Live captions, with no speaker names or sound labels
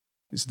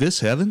Is this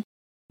heaven?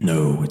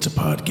 No, it's a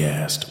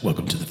podcast.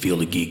 Welcome to the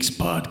Field of Geeks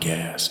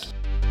podcast.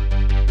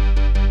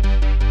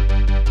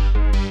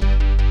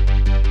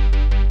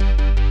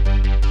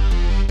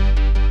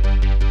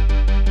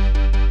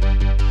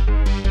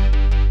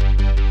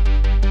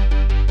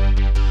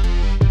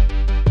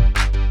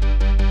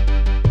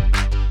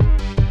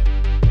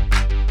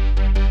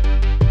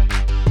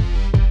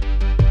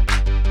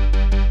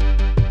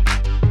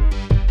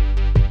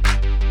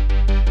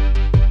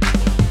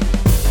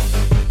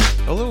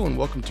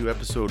 Welcome to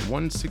episode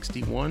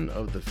 161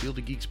 of the Field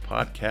of Geeks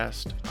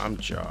podcast. I'm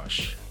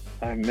Josh.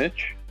 I'm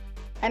Mitch.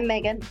 I'm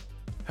Megan.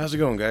 How's it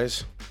going,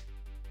 guys?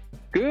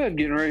 Good.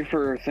 Getting ready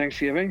for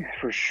Thanksgiving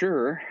for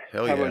sure.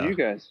 Hell How yeah. about you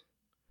guys?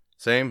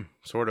 Same,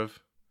 sort of.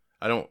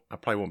 I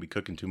probably won't be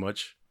cooking too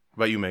much.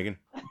 How about you, Megan?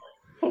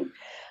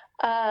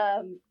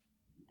 About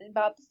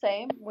the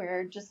same.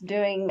 We're just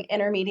doing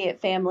intermediate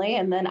family,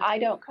 and then I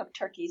don't cook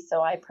turkey,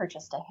 so I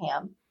purchased a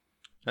ham.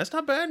 That's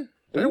not bad.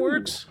 That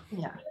works.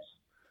 Yeah.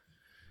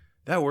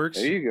 That works.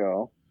 There you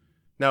go.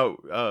 Now,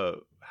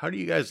 how do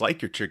you guys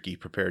like your turkey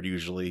prepared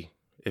usually?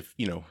 If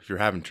you're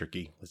having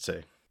turkey, let's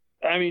say.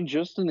 I mean,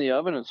 just in the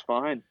oven, it's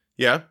fine.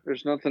 Yeah.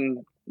 There's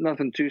nothing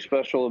too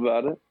special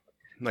about it.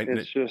 Like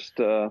it's just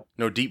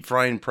no deep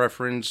frying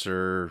preference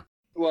or.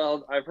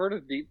 Well, I've heard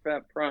of deep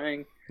fat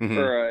frying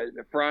or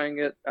frying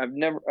it.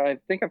 I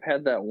think I've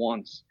had that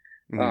once.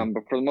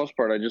 But for the most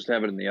part, I just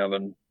have it in the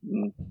oven.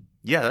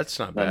 Yeah, that's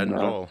not bad at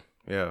all.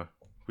 Yeah,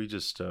 we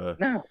just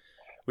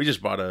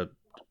bought a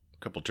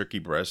couple turkey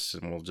breasts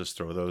and we'll just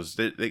throw those.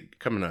 They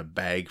come in a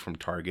bag from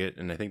Target,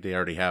 and I think they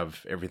already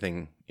have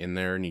everything in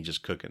there, and you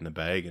just cook it in the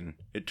bag, and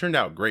it turned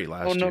out great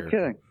last year. Oh, no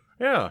kidding.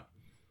 Yeah. So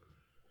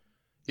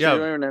yeah. You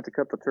don't even have to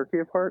cut the turkey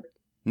apart?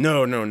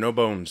 No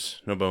bones.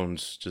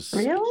 Just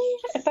Really?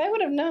 If I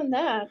would have known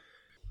that.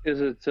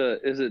 Is it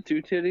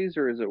two titties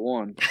or is it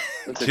one?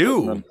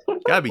 Two.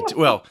 Gotta be two.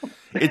 Well,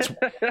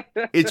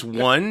 it's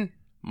one.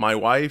 My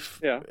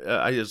wife,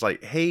 I was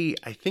like, hey,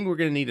 I think we're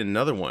going to need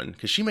another one.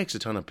 Because she makes a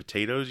ton of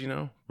potatoes,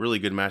 really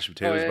good mashed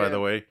potatoes, by the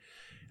way.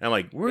 And I'm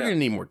like, we're going to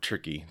need more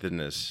turkey than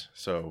this.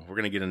 So we're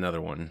going to get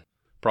another one.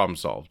 Problem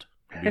solved.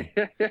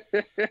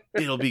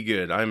 It'll be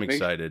good. I'm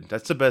excited.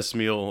 That's the best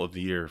meal of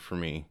the year for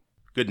me.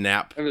 Good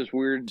nap. It was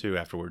weird. Too,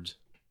 afterwards.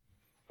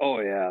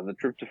 Oh, yeah. The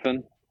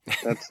tryptophan.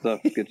 That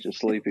stuff gets you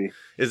sleepy.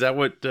 Is that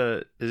what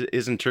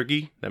isn't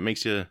turkey that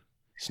makes you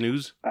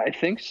snooze? I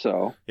think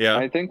so. Yeah.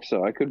 I think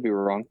so. I could be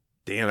wrong.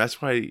 Damn,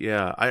 that's why,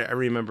 yeah. I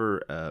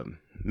remember,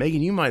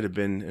 Megan, you might have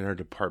been in our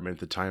department at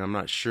the time. I'm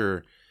not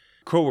sure.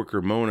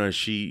 Coworker Mona,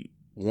 she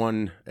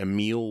won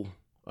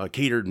a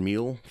catered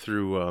meal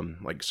through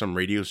like some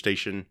radio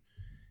station.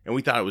 And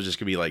we thought it was just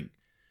going to be like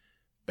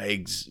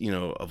bags,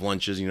 of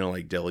lunches,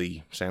 like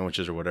deli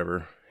sandwiches or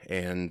whatever.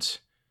 And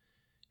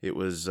it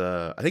was,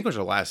 I think it was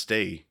our last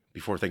day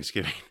before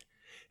Thanksgiving.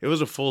 It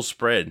was a full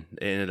spread.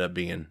 It ended up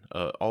being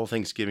all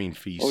Thanksgiving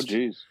feast. Oh,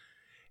 geez.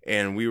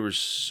 And we were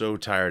so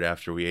tired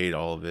after we ate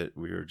all of it.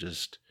 We were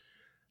just,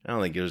 I don't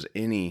think there was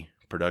any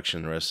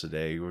production the rest of the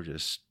day.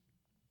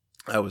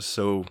 I was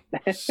so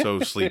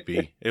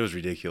sleepy. It was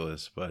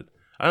ridiculous. But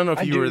I don't know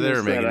if you were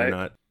there, Megan, or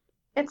not.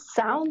 It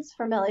sounds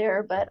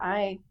familiar, but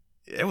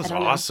it was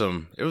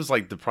awesome. It was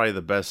like probably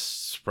the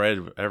best spread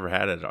I've ever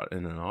had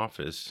in an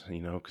office,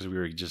 because we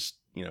were just,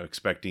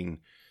 expecting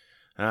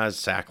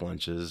sack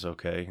lunches.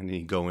 Okay. And then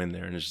you go in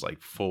there and it's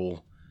like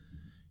full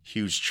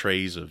huge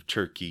trays of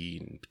turkey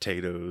and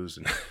potatoes,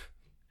 and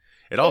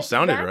it all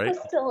sounded right. Was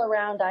still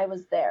around. I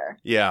was there.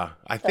 Yeah,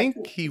 I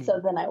think he. So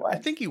then I was. I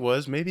think he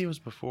was. Maybe it was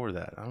before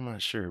that. I'm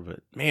not sure,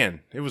 but man,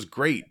 it was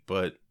great.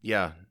 But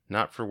yeah,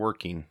 not for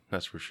working.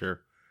 That's for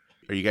sure.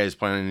 Are you guys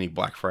planning any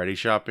Black Friday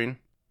shopping?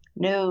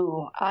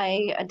 No,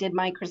 I did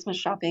my Christmas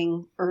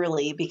shopping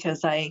early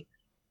because I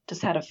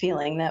just had a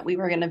feeling that we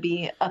were going to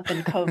be up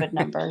in COVID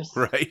numbers.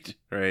 Right.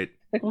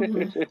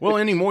 Mm-hmm. Well,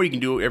 anymore you can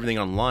do everything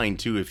online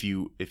too if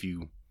you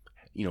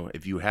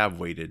have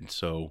waited.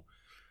 So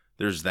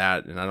there's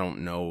that, and I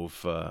don't know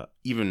if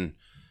even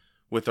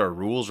with our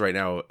rules right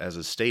now as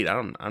a state,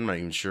 I'm not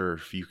even sure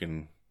if you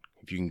can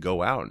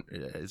go out.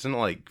 Isn't it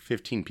like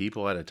 15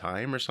 people at a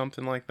time or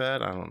something like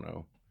that? I don't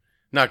know.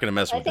 Not gonna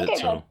mess with it.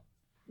 So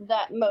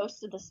that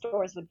most of the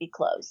stores would be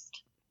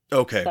closed.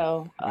 Okay.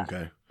 So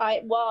okay.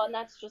 And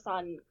that's just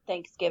on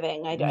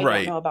Thanksgiving. I don't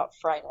know about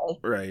Friday.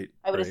 Right.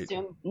 I would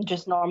assume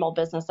just normal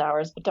business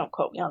hours, but don't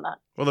quote me on that.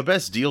 Well, the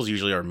best deals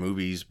usually are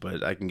movies,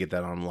 but I can get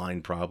that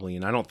online probably,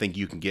 and I don't think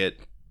you can get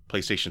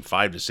PlayStation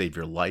 5 to save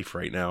your life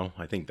right now.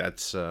 I think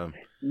that's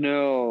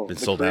been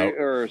sold out.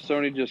 Or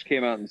Sony just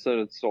came out and said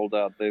it's sold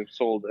out. They've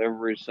sold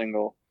every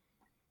single,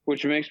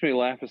 which makes me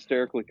laugh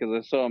hysterically because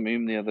I saw a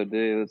meme the other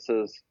day that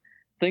says,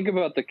 think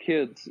about the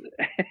kids.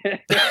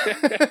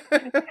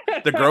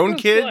 The grown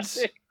kids?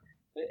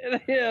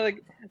 Like, yeah,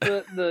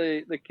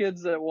 the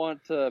kids that want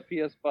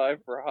PS5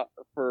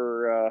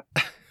 for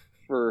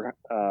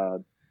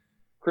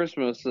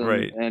Christmas,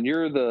 and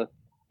you're the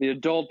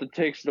adult that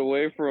takes it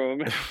away from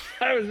them.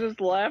 I was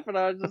just laughing.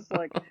 I was just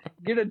like,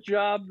 get a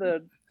job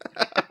then.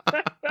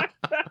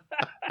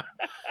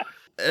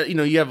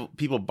 you have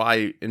people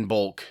buy in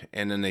bulk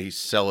and then they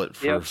sell it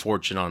for a Yep.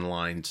 fortune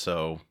online.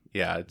 So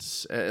yeah,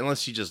 it's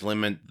unless you just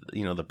limit,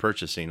 the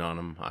purchasing on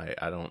them.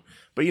 I don't.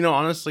 But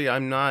honestly,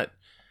 I'm not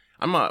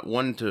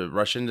one to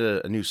rush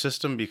into a new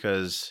system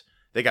because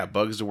they got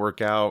bugs to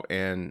work out,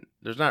 and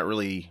there's not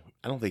really,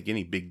 I don't think,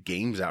 any big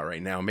games out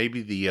right now.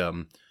 Maybe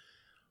the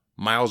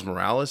Miles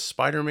Morales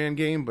Spider-Man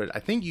game, but I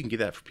think you can get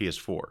that for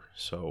PS4.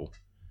 So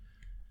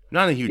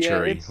not a huge Yeah,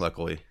 hurry, it's-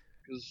 luckily.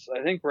 Because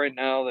I think right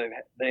now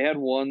they had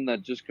one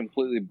that just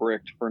completely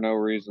bricked for no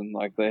reason.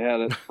 Like they had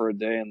it for a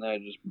day and then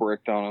it just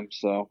bricked on them.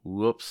 So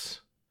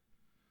Whoops.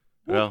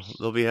 Well, Whoops.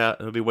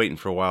 they'll be waiting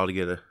for a while to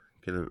get a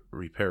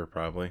repair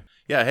probably.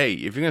 Yeah. Hey,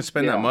 if you're gonna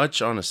spend that Yeah.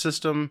 much on a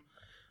system,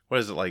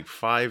 what is it, like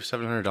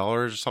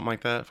 $700 or something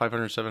like that?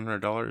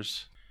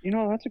 $700.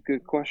 that's a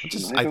good question.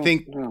 I don't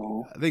think-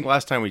 know. I think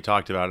last time we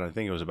talked about it, I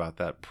think it was about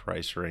that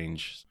price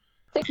range.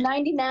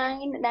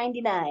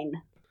 $699.99.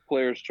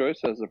 Player's Choice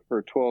has it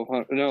for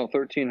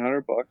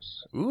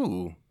 $1,300.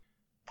 Ooh.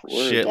 Word.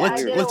 Shit. Yeah,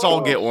 Let's I get let's all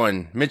one. get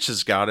one. Mitch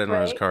has got it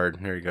on his Right? card.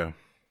 There you go.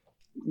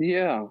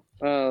 Yeah.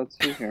 Let's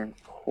see here.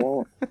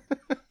 Well,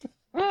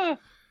 this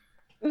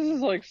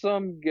is like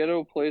some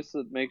ghetto place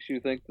that makes you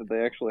think that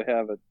they actually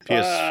have it.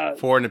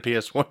 PS4 and the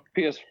PS1.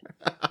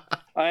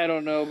 I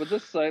don't know, but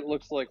this site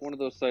looks like one of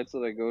those sites that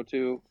I go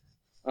to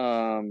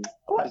to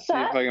What's see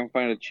that? if I can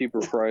find a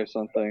cheaper price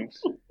on things.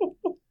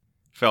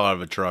 Fell out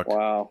of a truck.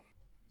 Wow.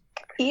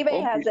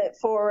 eBay has it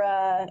for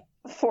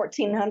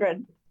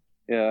 $1,400,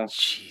 Yeah.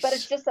 Jeez. but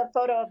it's just a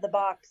photo of the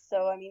box.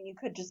 So I mean, you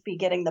could just be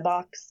getting the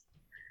box.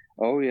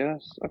 Oh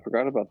yes, I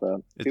forgot about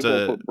that. It's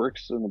People a- put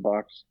bricks in the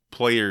box.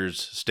 Players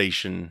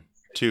Station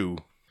 2.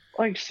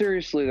 Like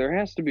seriously, there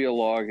has to be a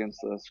law against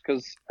this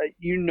because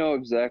you know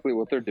exactly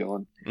what they're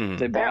doing. Mhm.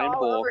 They They're buy in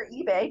all bulk. over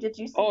eBay. Did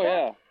you see Oh that?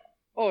 yeah.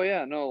 Oh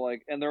yeah. No,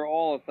 like, and they're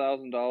all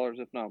 $1,000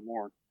 if not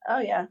more. Oh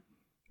yeah.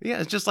 Yeah,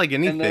 it's just like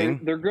And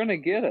anything. they're gonna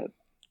get it.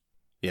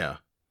 Yeah.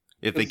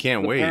 If they 'Cause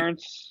can't the wait.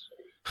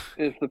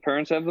 If the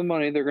parents have the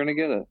money, they're gonna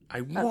get it.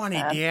 I That's want it,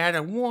 sad. Dad. I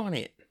want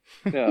it.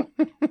 Yeah.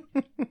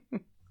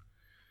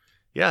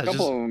 Yeah, A it's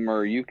couple just, of them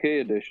are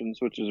UK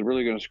editions, which is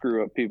really going to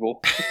screw up people.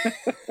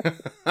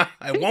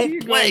 I won't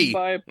You go play. and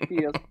buy a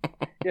PS.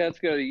 Yeah, it's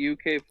got a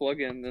UK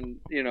plug-in, and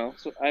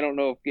so I don't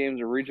know if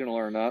games are regional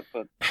or not,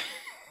 but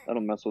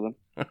that'll mess with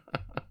them.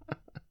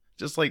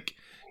 Just like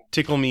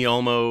Tickle Me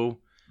Elmo.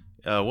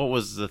 What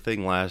was the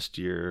thing last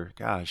year?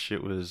 Gosh,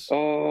 it was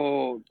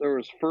Oh, there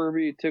was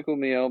Furby, Tickle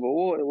Me Elbow.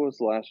 Well, it was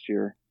last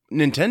year.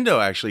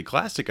 Nintendo actually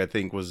Classic. I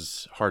think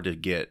was hard to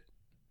get.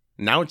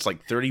 Now it's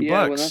like $30.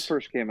 Yeah, when that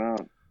first came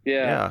out.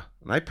 Yeah,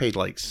 and I paid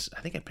I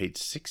think I paid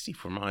 $60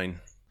 for mine.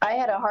 I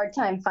had a hard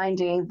time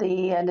finding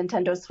the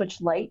Nintendo Switch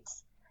Lite,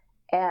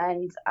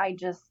 and I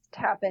just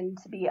happened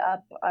to be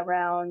up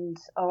around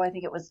I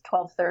think it was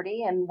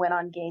 12:30, and went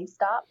on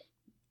GameStop,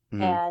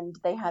 Mhm. and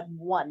they had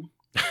one,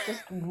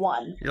 just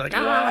one. You're like,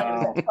 And ah.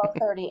 it was at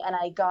 12:30, and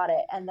I got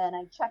it, and then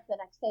I checked the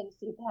next day to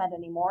see if they had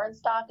any more in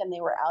stock, and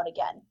they were out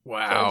again. So it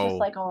was Wow. just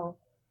like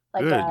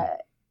Good.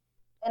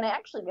 and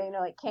actually,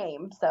 it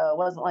came, so it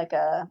wasn't like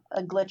a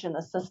glitch in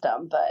the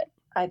system, but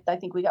I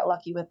think we got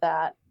lucky with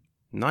that.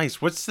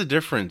 Nice. What's the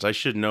difference? I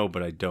should know,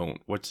 but I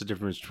don't. What's the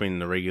difference between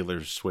the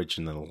regular Switch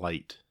and the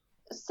Lite?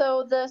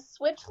 So the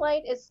Switch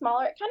Lite is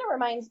smaller. It kind of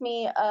reminds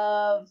me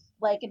of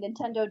like a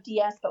Nintendo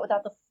DS, but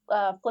without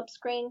the flip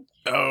screen,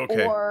 Oh,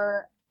 okay.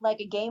 or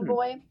like a Game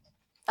Boy.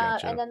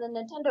 Gotcha. And then the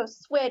Nintendo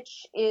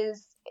Switch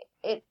is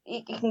it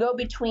can go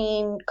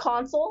between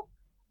console,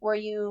 where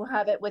you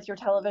have it with your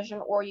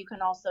television, or you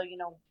can also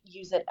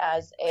use it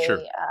as a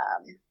Sure.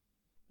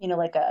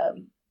 like a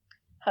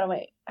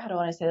how do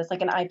I say this,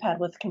 like an iPad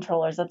with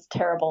controllers. That's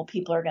terrible.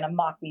 People are gonna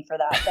mock me for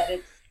that, but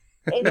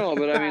it's No,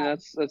 but I mean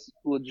that's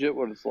legit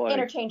what it's like.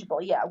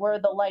 interchangeable. Yeah, where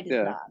the Lite is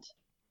Yeah. not.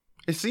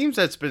 It seems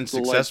that's been The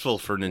Lite- successful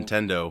for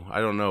Nintendo. I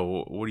don't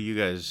know. What do you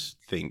guys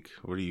think?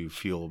 What do you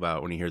feel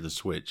about when you hear the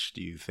Switch?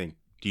 Do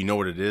you know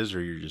what it is,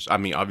 or you're just? I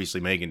mean, obviously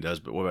Megan does,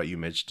 but what about you,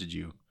 Mitch?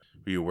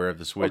 Were you aware of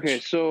the Switch? Okay,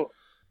 so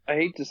I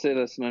hate to say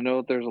this, and I know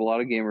that there's a lot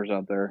of gamers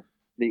out there.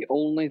 The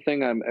only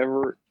thing I'm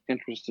ever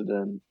interested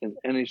in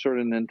any sort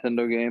of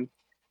Nintendo game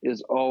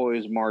is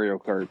always Mario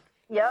Kart.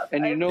 Yep.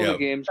 And you know Yep. the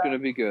game's going to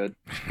be good.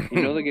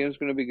 You know the game's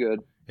going to be good.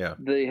 Yeah.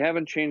 They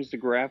haven't changed the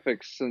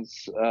graphics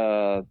since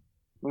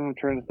I'm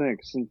trying to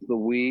think, since the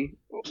Wii.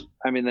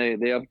 I mean, they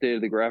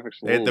updated the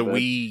graphics a They had little the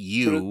bit. Wii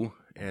U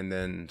and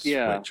then Switch,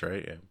 Yeah.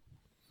 right? Yeah.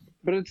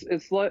 But it's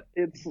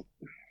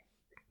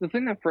the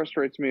thing that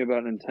frustrates me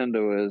about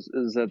Nintendo is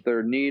that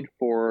their need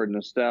for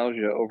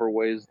nostalgia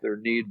overweighs their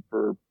need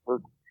for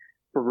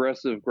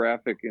progressive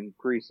graphic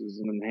increases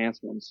and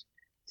enhancements.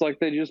 It's like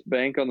they just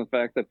bank on the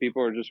fact that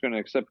people are just going to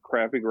accept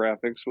crappy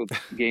graphics with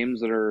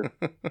games that are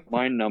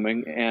mind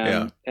numbing,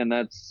 and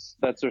that's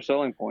their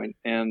selling point.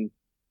 And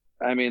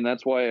I mean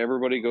that's why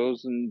everybody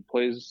goes and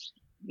plays,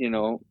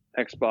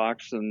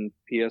 Xbox and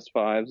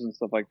PS5s and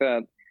stuff like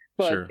that.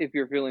 But Sure. if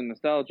you're feeling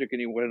nostalgic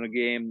and you win a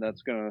game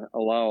that's going to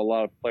allow a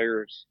lot of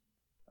players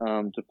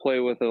to play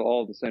with it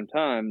all at the same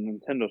time,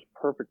 Nintendo's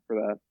perfect for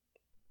that.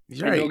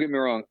 You're And right. don't get me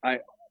wrong, I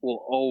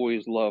will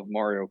always love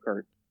Mario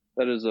Kart.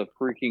 That is a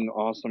freaking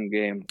awesome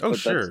game. Oh, but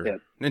sure. That's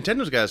it.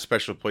 Nintendo's got a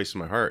special place in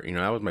my heart. You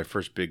know, that was my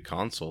first big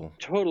console.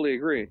 Totally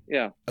agree.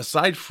 Yeah.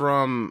 Aside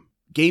from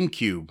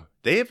GameCube,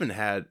 they haven't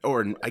had,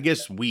 or I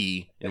guess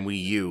Wii and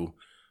Wii U,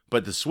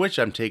 but the Switch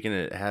I'm taking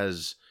it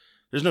has,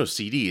 there's no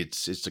CD.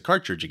 It's the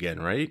cartridge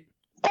again, right?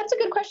 That's a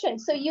good question.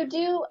 So you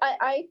do,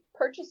 I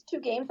purchased 2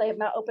 games. I have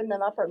not opened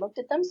them up or looked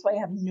at them, so I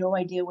have no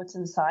idea what's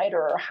inside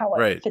or how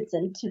it fits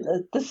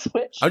into the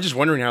Switch. I was just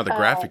wondering how the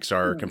graphics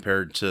are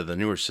compared to the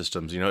newer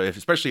systems, you know,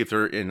 especially if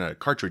they're in a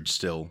cartridge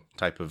still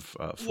type of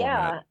format.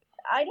 Yeah,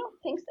 I don't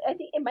think so. I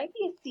think it might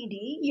be a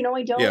CD. You know,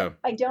 I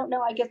don't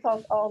know. I guess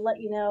I'll let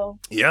you know.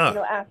 Yeah. You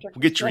know, after.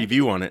 We'll get your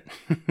review on it.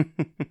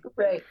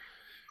 Right.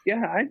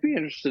 Yeah, I'd be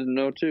interested to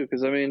know too,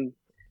 because I mean,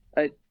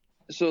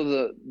 so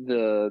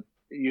the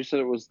you said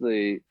it was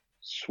the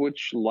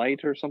Switch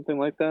Lite or something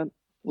like that,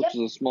 which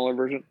is a smaller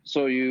version.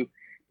 So you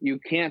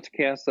can't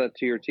cast that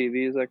to your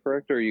TV, is that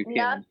correct, or you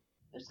can?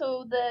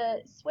 So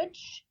the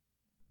Switch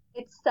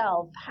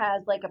itself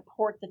has like a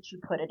port that you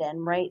put it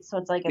in, right? So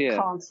it's like a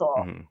console.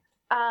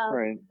 Mm-hmm.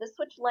 Right. The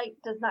Switch Lite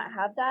does not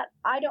have that.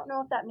 I don't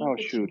know if that means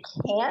that shoot.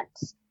 you can't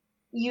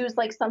use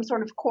like some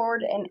sort of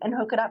cord and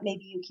hook it up.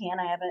 Maybe you can.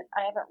 I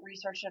haven't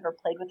researched it or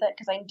played with it,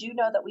 because I do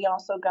know that we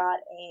also got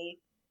a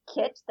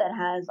kit that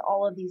has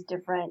all of these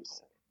different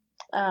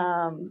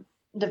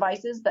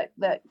devices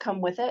that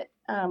come with it,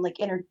 like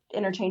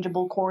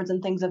interchangeable cords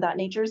and things of that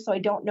nature. So I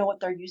don't know what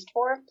they're used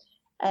for.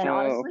 And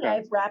honestly,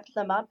 I've wrapped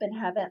them up and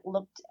haven't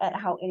looked at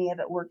how any of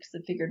it works. I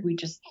figured we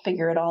just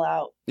figure it all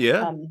out.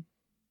 Yeah.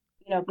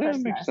 You know,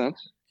 Christmas. That makes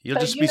sense. You'll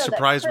just be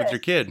surprised with your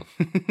kid.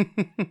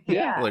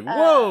 Yeah. Like,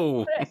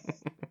 whoa. Chris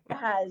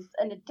has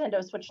a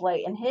Nintendo Switch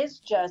Lite, and his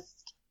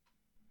just,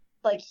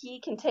 like,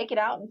 he can take it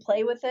out and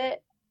play with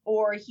it,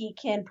 or he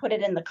can put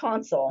it in the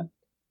console,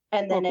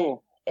 and then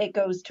it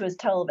goes to his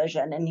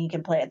television, and he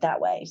can play it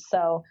that way.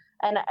 So,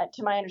 and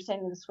to my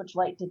understanding, the Switch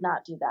Lite did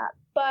not do that.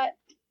 But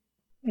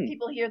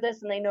people hear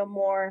this and they know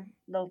more,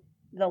 they'll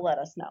let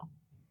us know.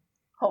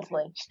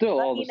 Hopefully. Still,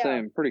 all the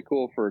same, pretty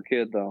cool for a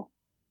kid, though.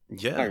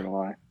 Yeah. Not gonna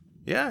lie.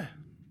 Yeah.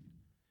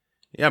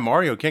 Yeah,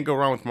 Mario. Can't go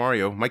wrong with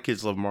Mario. My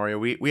kids love Mario.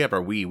 We have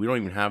our Wii. We don't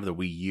even have the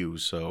Wii U.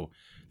 So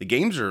the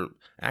games are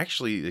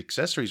actually, the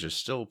accessories are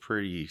still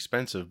pretty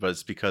expensive, but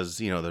it's because,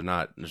 you know,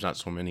 there's not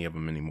so many of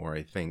them anymore,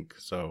 I think.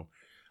 So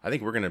I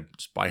think we're going to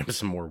just buy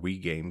some more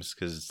Wii games,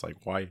 because it's like,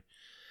 why,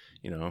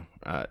 you know,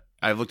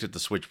 I looked at the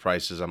Switch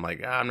prices. I'm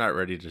like, I'm not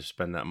ready to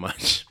spend that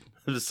much.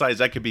 Besides,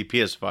 that could be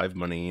PS5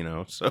 money, you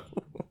know, so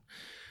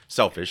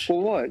selfish.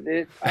 Well, what?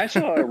 I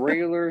saw a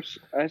regular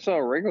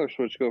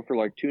Switch go for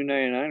like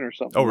 $299 or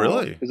something. Oh,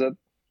 really? Is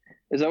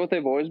that what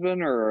they've always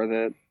been, or are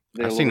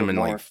they? I've seen them in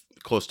like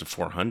close to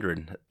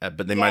 400,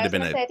 but they might have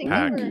been a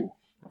pack.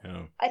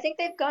 Yeah. I think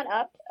they've gone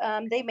up.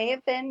 They may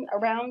have been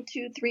around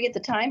 2-3 at the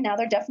time. Now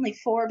they're definitely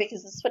 4,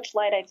 because the Switch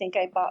Lite I think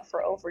I bought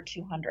for over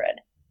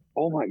 200.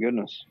 Oh my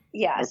goodness.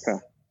 Yes. Okay.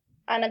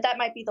 And that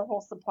might be the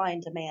whole supply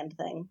and demand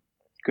thing.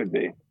 Could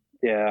be.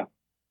 Yeah.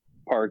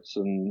 Parts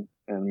and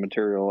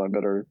material, I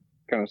bet, are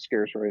kind of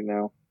scarce right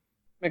now.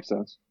 Makes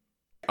sense.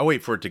 I'll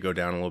wait for it to go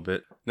down a little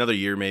bit. Another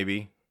year,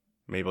 maybe.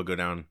 Maybe it'll go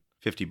down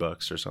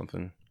 $50 or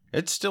something.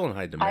 It's still in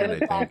high demand, I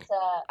think.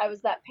 I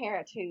was that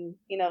parent who,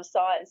 you know,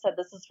 saw it and said,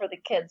 this is for the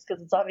kids,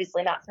 because it's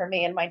obviously not for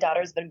me, and my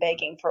daughter's been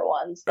begging for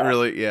one. So.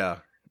 Really? Yeah.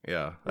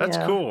 Yeah. That's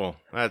cool.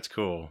 That's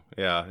cool.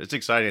 Yeah. It's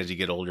exciting as you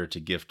get older to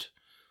gift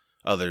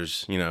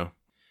others, you know.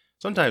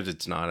 Sometimes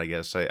it's not, I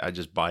guess. I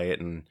just buy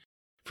it and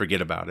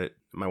forget about it.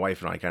 My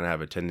wife and I kind of have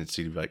a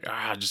tendency to be like,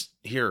 just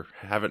here,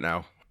 have it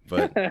now.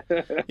 But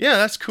yeah,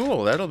 that's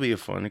cool. That'll be a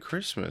fun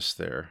Christmas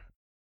there.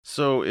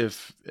 So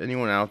if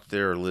anyone out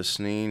there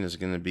listening is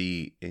going to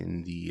be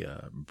in the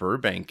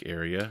Burbank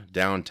area,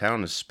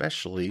 downtown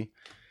especially,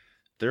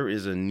 there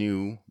is a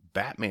new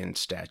Batman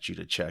statue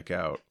to check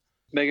out.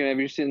 Megan, have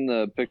you seen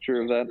the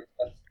picture of that?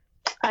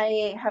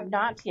 I have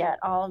not yet.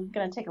 I'm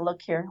going to take a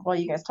look here while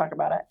you guys talk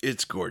about it.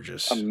 It's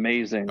gorgeous.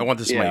 Amazing. I want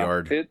this in my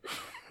yard.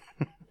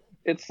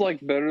 It's like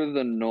better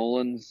than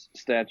Nolan's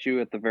statue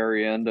at the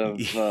very end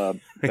of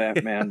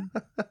Batman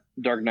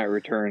Dark Knight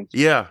Returns.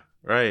 Yeah,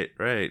 right.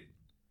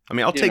 I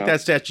mean, I'll take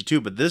that statue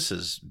too, but this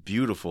is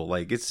beautiful.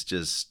 Like, it's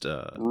just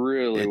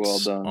really well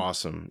done.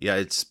 Awesome. Yeah,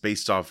 it's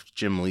based off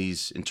Jim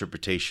Lee's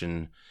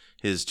interpretation,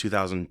 his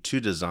 2002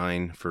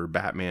 design for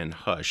Batman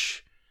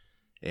Hush.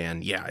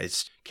 And yeah,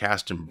 it's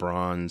cast in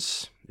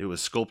bronze. It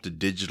was sculpted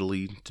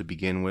digitally to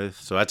begin with,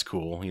 so that's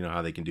cool. You know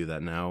how they can do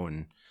that now,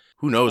 and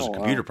who knows? The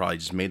computer probably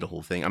just made the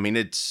whole thing. I mean,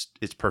 it's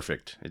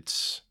perfect.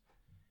 It's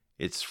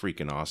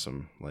freaking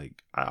awesome.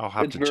 Like, I'll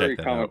have to check that out.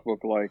 It's very comic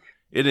book like.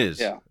 It is.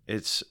 Yeah.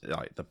 It's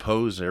like the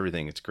pose and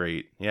everything. It's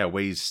great. Yeah, it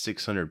weighs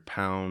 600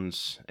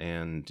 pounds,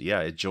 and yeah,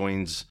 it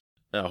joins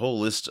a whole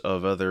list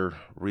of other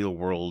real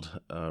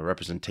world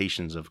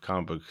representations of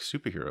comic book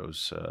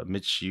superheroes.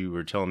 Mitch, you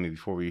were telling me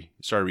before we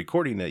started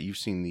recording that you've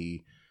seen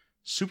the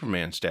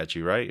Superman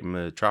statue, right, in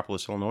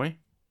Metropolis, Illinois?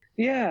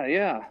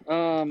 Yeah.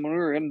 When we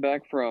were heading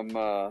back from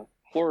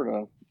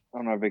Florida,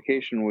 on our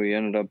vacation, we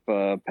ended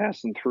up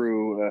passing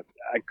through.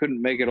 I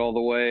couldn't make it all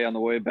the way on the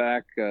way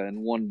back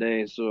in one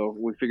day, so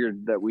we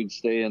figured that we'd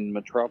stay in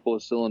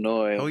Metropolis,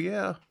 Illinois. Oh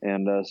yeah,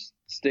 and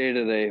stayed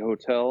at a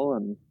hotel,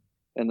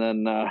 and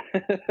then nice.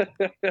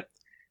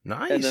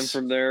 And then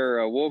from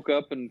there, woke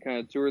up and kind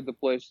of toured the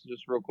place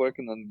just real quick,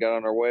 and then got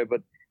on our way.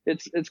 But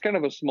it's kind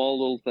of a small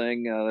little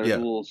thing. There's a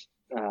little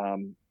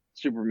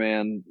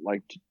Superman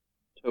like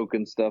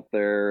token stuff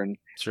there, and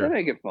sure. they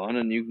make it fun.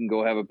 And you can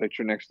go have a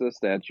picture next to the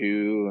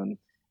statue, and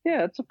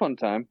yeah, it's a fun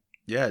time.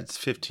 Yeah, it's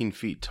 15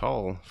 feet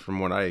tall from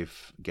what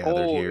I've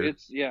gathered here.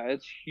 It's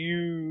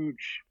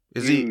huge.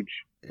 Is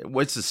huge.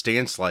 What's the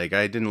stance like?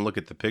 I didn't look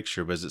at the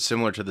picture, but is it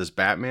similar to this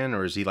Batman,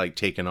 or is he like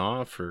taken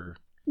off, or?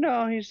 No,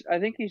 I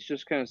think he's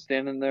just kind of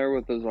standing there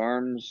with his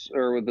arms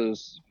or with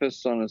his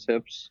fists on his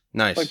hips.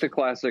 Nice. Like the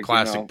classic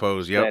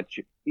pose, yep.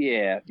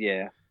 Yeah.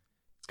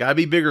 It's gotta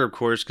be bigger, of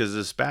course, because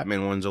this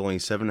Batman one's only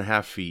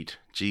 7.5 feet.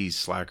 Jeez,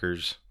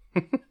 slackers.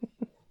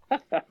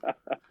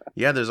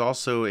 Yeah, there's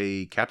also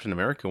a Captain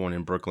America one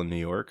in Brooklyn, New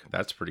York.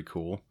 That's pretty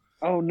cool.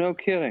 Oh, no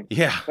kidding.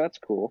 Yeah. That's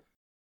cool.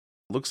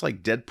 Looks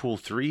like Deadpool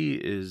 3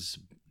 is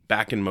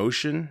back in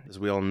motion. As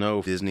we all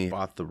know, Disney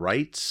bought the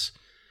rights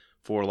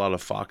for a lot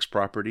of Fox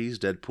properties.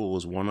 Deadpool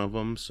was one of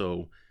them.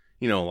 So,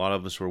 a lot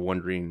of us were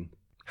wondering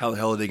how the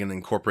hell are they going to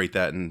incorporate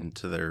that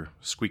into their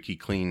squeaky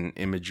clean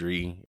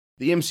imagery.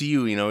 The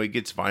MCU, it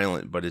gets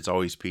violent, but it's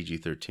always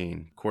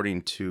PG-13.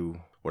 According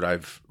to what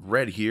I've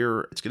read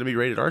here, it's going to be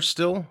rated R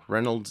still.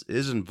 Reynolds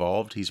is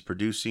involved. He's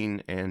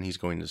producing and he's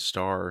going to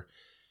star.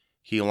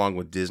 He, along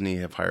with Disney,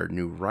 have hired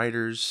new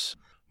writers.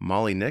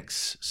 Molly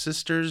Nick's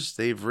sisters,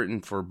 they've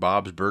written for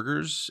Bob's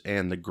Burgers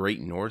and The Great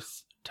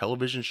North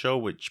television show,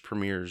 which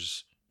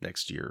premieres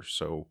next year.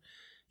 So,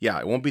 yeah,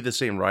 it won't be the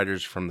same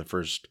writers from the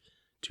first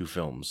two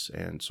films.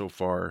 And so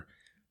far,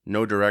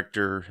 no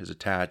director is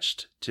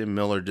attached. Tim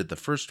Miller did the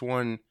first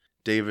one.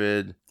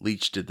 David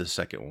Leitch did the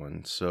second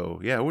one. So,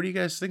 yeah, what do you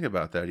guys think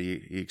about that? Are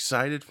you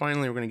excited?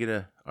 Finally, we're going to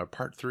get a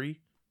part 3?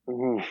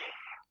 Oof.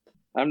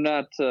 I'm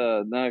not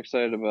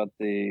excited about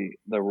the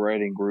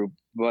writing group,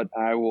 but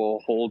I will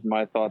hold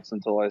my thoughts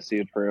until I see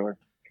a trailer.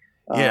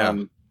 Yeah.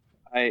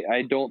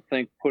 I don't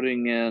think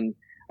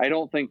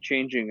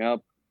changing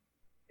up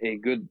a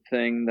good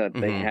thing that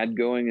they had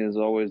going is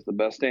always the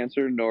best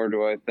answer, nor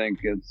do I think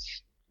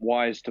it's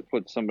wise to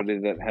put somebody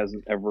that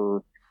hasn't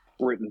ever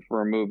written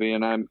for a movie.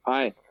 And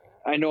I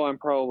know I'm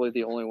probably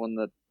the only one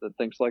that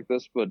thinks like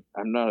this, but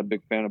I'm not a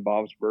big fan of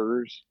Bob's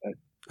Burgers. I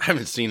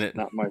haven't seen it.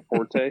 Not my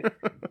forte.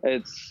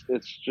 It's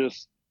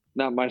just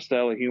not my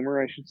style of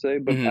humor, I should say.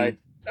 But I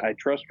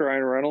trust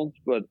Ryan Reynolds.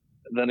 But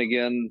then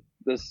again,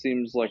 this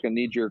seems like a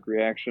knee-jerk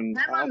reaction.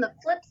 I'm on the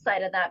flip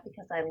side of that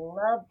because I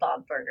love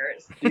Bob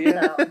Burgers.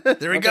 Yeah. So.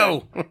 There we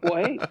go. Well,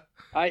 hey,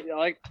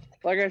 I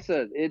like I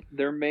said,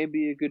 there may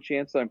be a good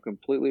chance I'm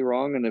completely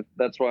wrong, and if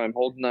that's why I'm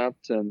holding out.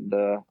 And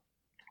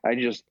I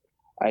just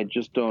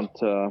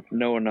don't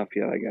know enough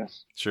yet, I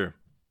guess. Sure.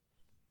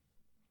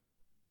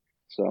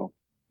 So,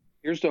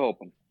 here's to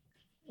hoping.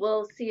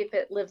 We'll see if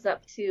it lives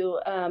up to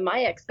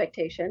my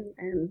expectation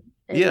and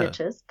yeah.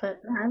 Mitch's, but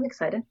I'm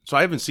excited. So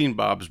I haven't seen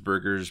Bob's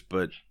Burgers,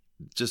 but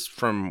just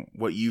from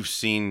what you've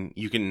seen,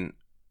 you can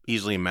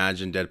easily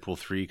imagine Deadpool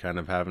 3 kind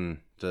of having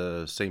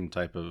the same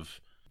type of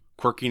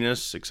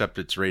quirkiness, except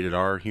it's rated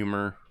R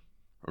humor.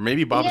 Or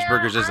maybe Bob's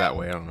Burgers is that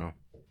way, I don't know.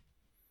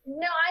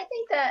 No, I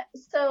think that,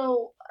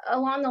 so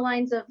along the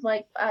lines of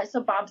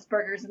so Bob's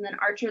Burgers and then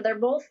Archer, they're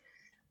both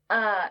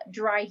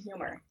dry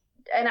humor.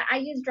 And I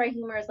use dry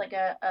humor as like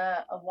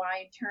a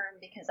wide term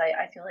because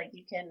I feel like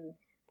you can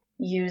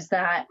use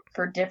that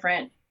for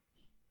different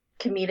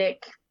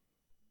comedic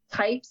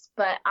types,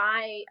 but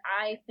I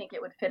think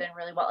it would fit in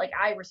really well. Like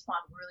I respond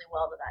really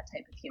well to that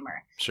type of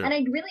humor. Sure. And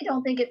I really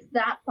don't think it's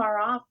that far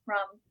off from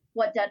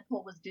what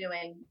Deadpool was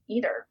doing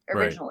either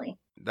originally.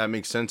 Right. That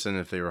makes sense. And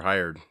if they were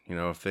hired,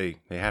 if they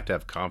have to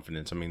have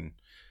confidence. I mean,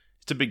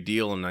 it's a big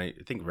deal. And I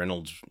think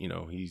Reynolds,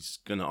 he's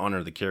going to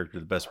honor the character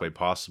the best way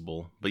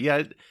possible. But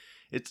yeah,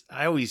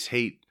 I always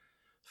hate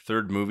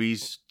third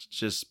movies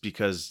just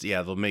because,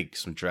 they'll make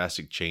some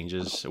drastic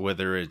changes,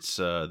 whether it's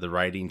the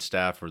writing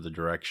staff or the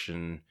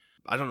direction.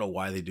 I don't know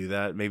why they do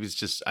that. Maybe it's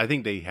just, I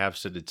think they have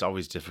said it's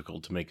always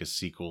difficult to make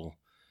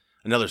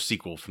another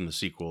sequel from the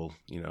sequel,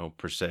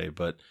 per se.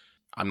 But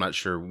I'm not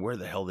sure where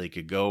the hell they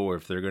could go or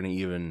if they're going to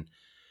even,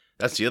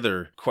 that's the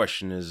other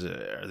question is,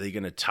 are they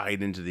going to tie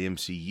it into the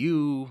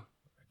MCU?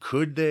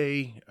 Could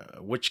they?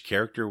 Which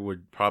character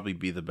would probably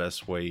be the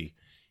best way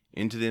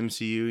into the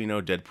MCU?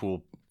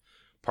 Deadpool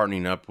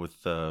partnering up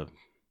with, I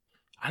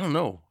don't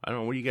know.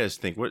 What do you guys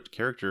think? What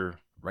character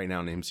right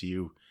now in the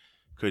MCU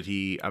could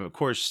he, of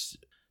course,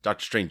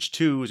 Doctor Strange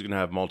 2 is going to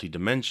have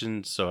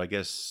multi-dimensions, so I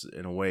guess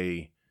in a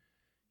way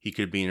he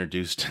could be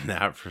introduced in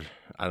that for,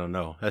 I don't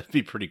know. That'd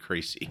be pretty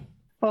crazy.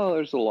 Well,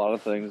 there's a lot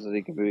of things that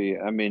he could be.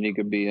 I mean, he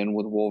could be in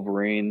with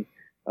Wolverine,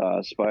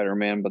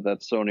 Spider-Man, but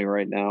that's Sony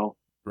right now.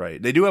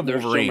 Right. They do have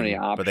There's Wolverine, so many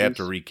options. but they have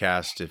to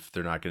recast if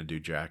they're not going to do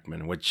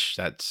Jackman, which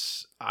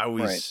I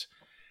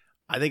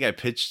I think I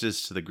pitched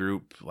this to the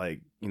group,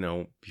 like,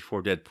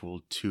 before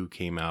Deadpool 2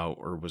 came out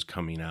or was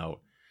coming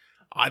out.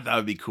 I thought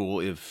it'd be cool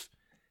if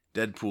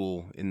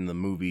Deadpool in the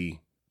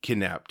movie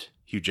kidnapped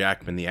Hugh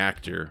Jackman, the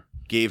actor,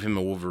 gave him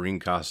a Wolverine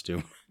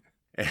costume.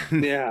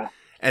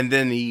 And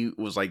then he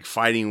was like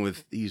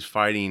he's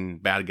fighting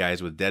bad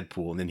guys with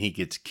Deadpool, and then he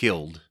gets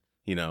killed,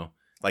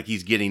 like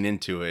he's getting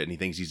into it and he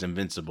thinks he's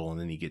invincible, and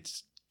then he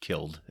gets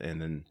killed.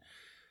 And then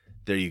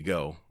there you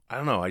go. I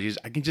don't know.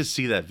 I can just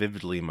see that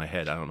vividly in my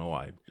head. I don't know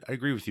why. I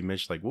agree with you,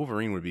 Mitch. Like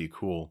Wolverine would be a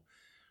cool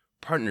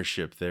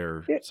partnership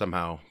there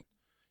somehow.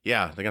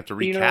 Yeah, they have to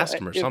recast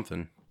him or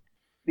something.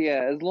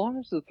 Yeah, as long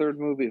as the third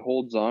movie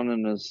holds on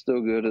and is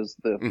still good as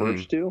the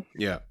first two.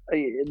 Yeah,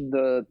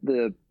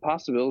 the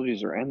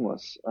possibilities are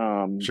endless.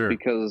 Sure.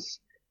 Because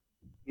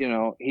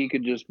he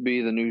could just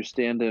be the new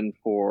stand-in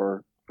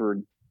for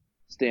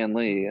Stan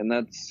Lee, and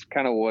that's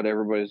kind of what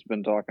everybody's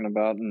been talking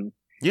about and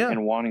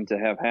wanting to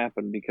have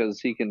happen,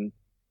 because he can.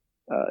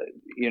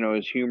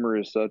 His humor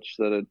is such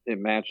that it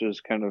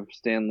matches kind of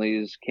Stan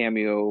Lee's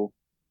cameo,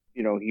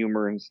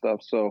 humor and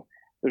stuff. So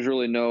there's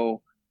really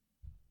no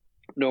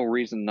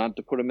reason not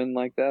to put him in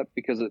like that,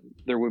 because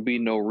there would be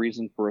no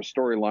reason for a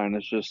storyline.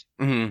 It's just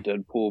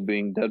Deadpool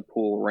being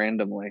Deadpool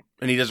randomly.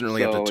 And he doesn't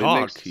really have to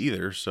talk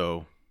either,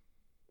 so.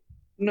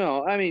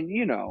 No, I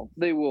mean,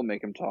 they will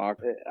make him talk,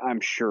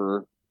 I'm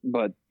sure.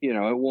 But,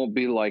 it won't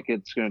be like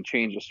it's going to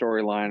change the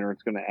storyline or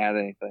it's going to add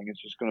anything.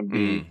 It's just going to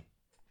be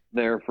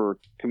there for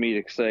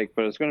comedic sake,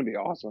 but it's going to be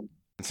awesome.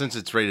 And since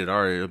it's rated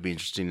R, it'll be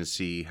interesting to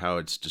see how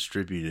it's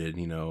distributed,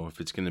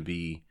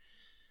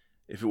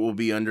 if it will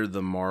be under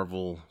the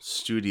Marvel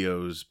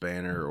Studios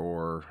banner,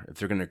 or if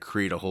they're going to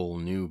create a whole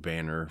new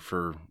banner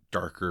for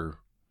darker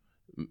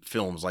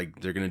films.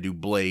 Like they're going to do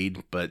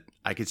Blade, but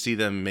I could see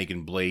them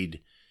making Blade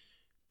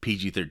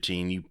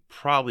PG-13. You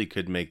probably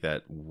could make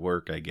that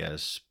work, I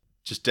guess.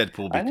 Just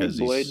Deadpool, because I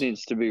think Blade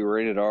needs to be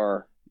rated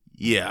R.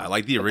 Yeah,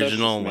 like the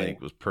original,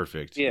 was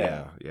perfect.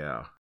 Yeah.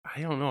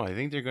 I don't know. I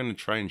think they're going to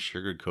try and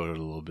sugarcoat it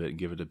a little bit and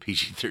give it a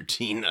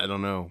PG-13. I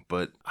don't know,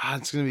 but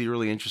it's going to be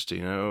really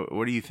interesting.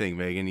 What do you think,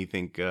 Megan? You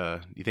think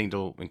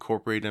they'll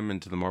incorporate them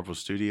into the Marvel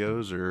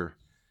Studios, or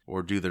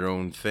do their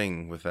own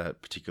thing with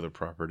that particular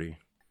property?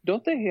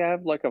 Don't they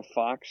have like a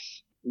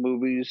Fox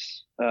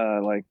movies?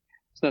 Like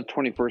it's not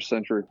 21st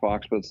Century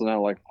Fox, but it's not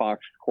like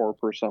Fox Corp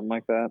or something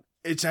like that.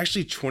 It's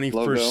actually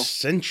 21st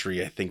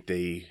Century. I think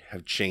they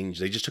have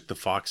changed. They just took the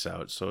Fox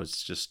out, so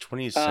it's just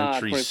 20th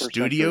Century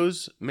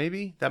Studios.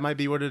 Maybe that might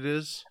be what it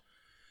is.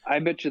 I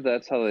bet you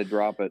that's how they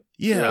drop it.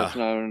 Yeah, it's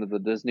not under the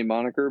Disney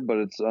moniker, but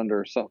it's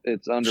under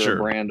a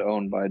brand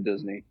owned by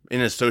Disney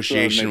in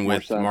association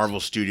with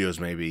Marvel Studios.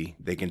 Maybe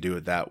they can do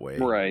it that way,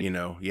 right?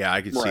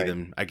 I could see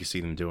them. I could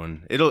see them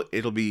doing.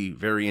 It'll be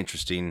very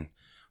interesting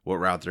what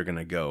route they're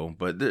gonna go.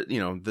 But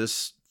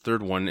this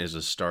third one is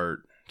a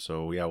start.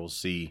 So we'll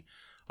see.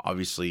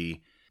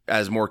 Obviously,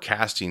 as more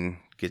casting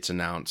gets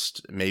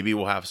announced, maybe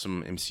we'll have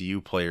some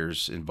MCU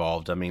players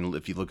involved. I mean,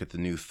 if you look at the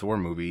new Thor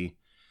movie,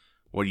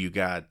 what do you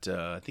got?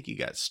 I think you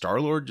got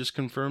Star-Lord just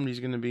confirmed he's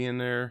going to be in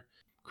there.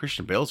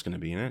 Christian Bale's going to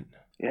be in it.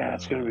 Yeah,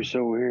 it's going to be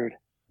so weird.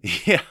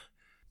 Yeah.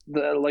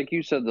 Like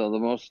you said, though,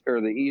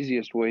 the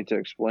easiest way to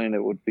explain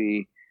it would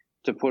be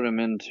to put him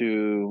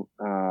into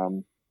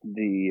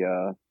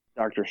the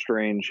Doctor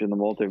Strange in the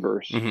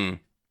multiverse. Mm-hmm.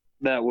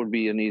 That would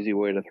be an easy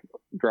way to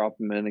drop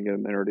him in and get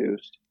him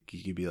introduced.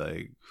 He could be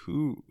like,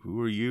 who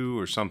are you,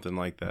 or something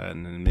like that.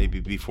 And then maybe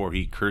before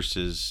he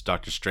curses,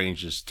 Doctor Strange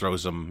just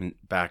throws him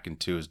back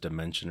into his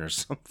dimension or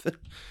something.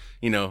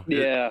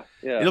 Yeah.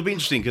 It'll be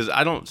interesting, because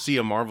I don't see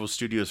a Marvel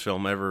Studios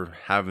film ever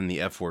having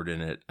the F word in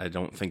it. I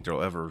don't think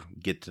they'll ever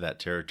get to that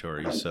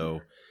territory.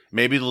 So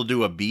maybe they'll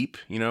do a beep,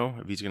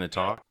 if he's going to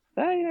talk.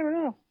 You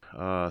never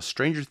know.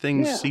 Stranger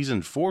Things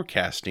Season 4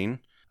 casting.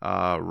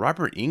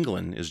 Robert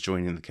Englund is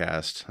joining the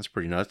cast. That's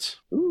pretty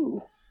nuts.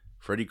 Ooh.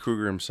 Freddy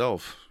Krueger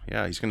himself.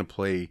 Yeah, he's going to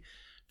play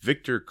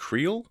Victor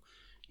Creel.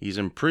 He's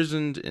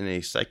imprisoned in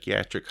a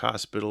psychiatric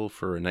hospital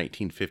for a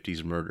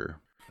 1950s murder.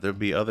 There'll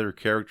be other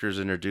characters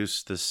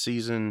introduced this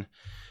season,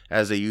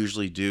 as they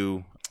usually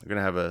do. They're going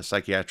to have a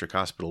psychiatric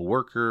hospital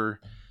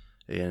worker,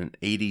 an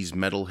 80s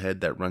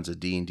metalhead that runs a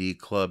D&D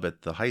club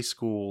at the high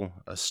school,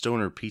 a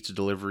stoner pizza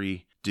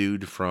delivery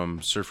dude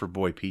from Surfer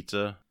Boy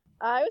Pizza.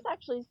 I was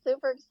actually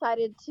super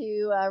excited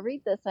to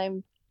read this.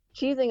 I'm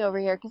cheesing over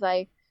here because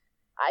I'm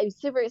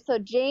super. So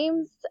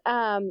James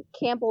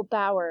Campbell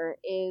Bower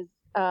is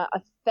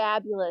a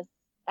fabulous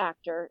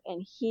actor,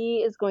 and he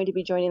is going to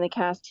be joining the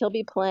cast. He'll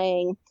be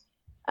playing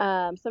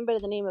somebody by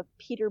the name of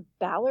Peter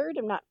Ballard.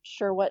 I'm not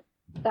sure what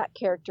that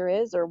character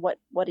is or what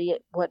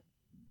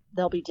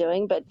they'll be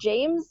doing, but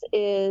James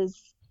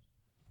is,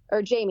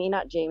 or Jamie,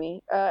 not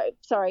Jamie.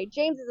 Sorry,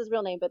 James is his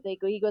real name, but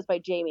he goes by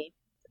Jamie.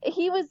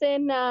 He was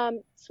in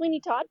Sweeney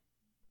Todd.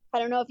 I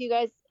don't know if you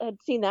guys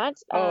had seen that.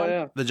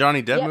 Yeah. The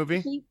Johnny Depp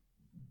movie?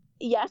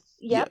 Yes.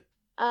 Yep.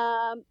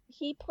 Yeah.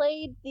 He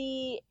played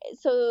the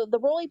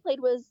role he played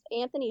was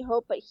Anthony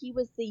Hope, but he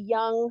was the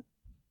young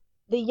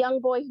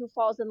boy who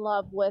falls in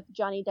love with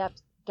Johnny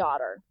Depp's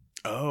daughter.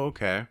 Oh,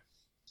 okay.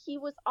 he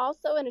was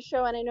also in a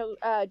show, and I know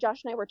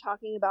Josh and I were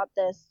talking about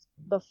this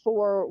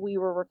before we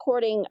were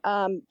recording.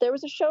 There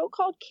was a show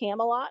called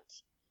Camelot.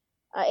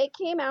 It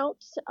came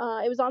out,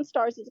 it was on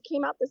Starz. It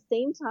came out the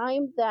same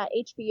time that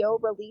HBO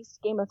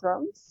released Game of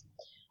Thrones.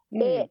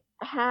 It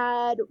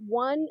had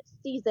one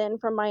season,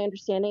 from my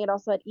understanding. It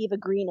also had Eva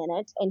Green in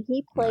it, and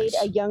he played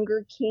a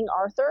younger King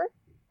Arthur,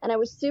 and I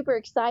was super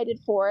excited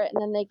for it,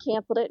 and then they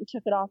canceled it and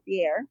took it off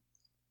the air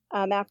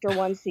after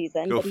one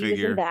season. Go but figure.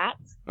 He was in that.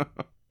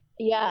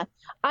 Yeah.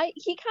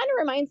 He kind of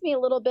reminds me a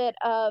little bit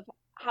of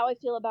how I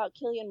feel about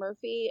Cillian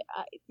Murphy.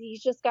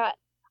 He's just got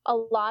a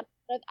lot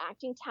of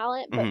acting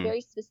talent, but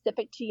very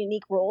specific to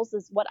unique roles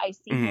is what I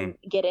see him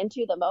get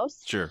into the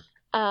most. Sure.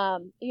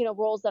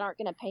 Roles that aren't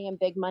going to pay him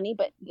big money,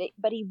 but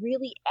he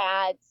really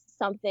adds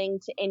something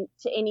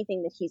to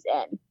anything that he's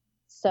in.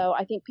 So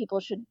I think people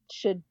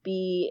should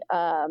be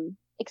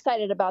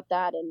excited about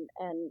that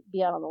and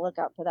be out on the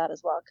lookout for that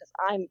as well, because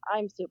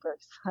I'm super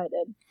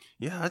excited.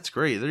 Yeah, that's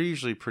great. They're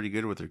usually pretty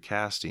good with their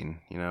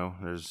casting.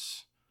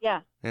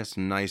 They have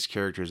some nice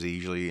characters they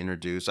usually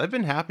introduce. I've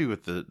been happy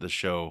with the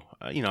show.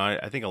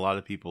 I think a lot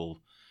of people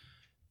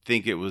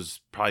think it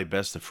was probably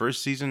best the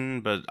first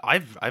season, but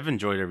I've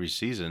enjoyed every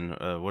season.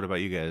 What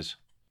about you guys?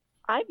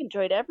 I've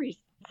enjoyed every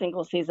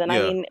single season. Yeah.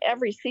 I mean,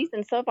 every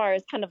season so far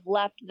has kind of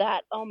left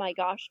that oh my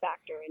gosh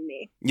factor in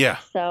me. Yeah.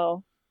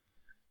 So.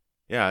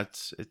 Yeah,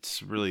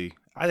 it's really.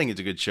 I think it's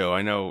a good show.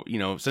 I know,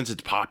 since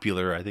it's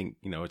popular, I think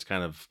it's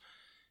kind of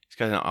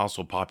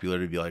also popular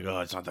to be like, oh,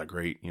 it's not that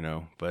great,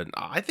 But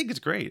I think it's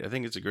great. I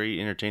think it's a great,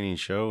 entertaining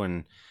show,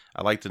 and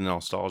I like the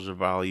nostalgia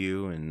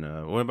value.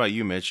 And what about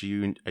you, Mitch?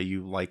 Are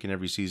you liking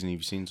every season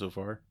you've seen so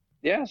far?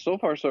 Yeah, so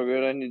far so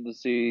good. I need to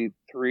see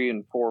 3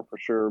 and 4 for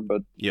sure,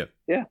 but yeah.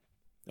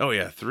 Oh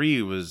yeah,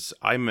 3 was.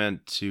 I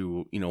meant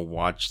to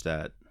watch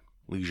that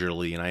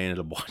leisurely, and I ended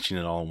up watching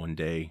it all in one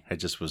day. I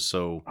just was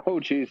so. Oh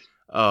jeez.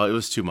 Oh, it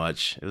was too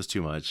much.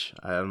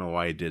 I don't know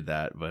why I did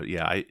that, but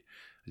yeah, I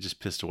just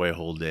pissed away a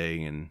whole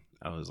day, and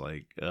I was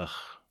like, ugh,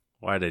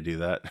 why did I do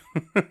that?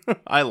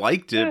 I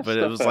liked it, but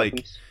it was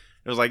happens.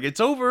 like it's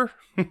over.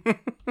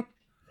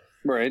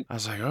 Right. I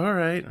was like, all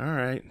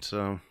right.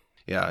 So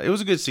yeah, it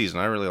was a good season.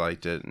 I really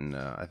liked it, and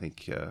I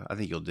think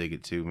you'll dig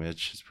it too,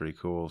 Mitch. It's pretty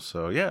cool.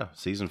 So yeah,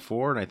 season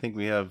 4, and I think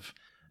we have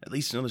at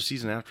least another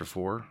season after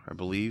 4, I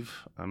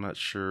believe. I'm not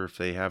sure if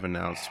they have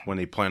announced when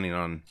they're planning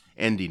on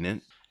ending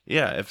it.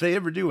 Yeah, if they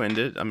ever do end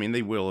it, I mean,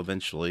 they will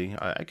eventually.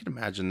 I could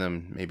imagine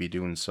them maybe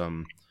doing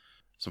some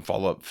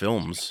follow-up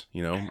films.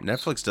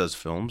 Netflix does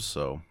films,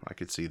 so I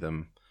could see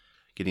them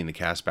getting the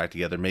cast back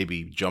together,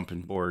 maybe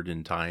jumping forward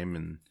in time,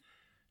 and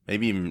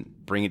maybe even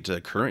bring it to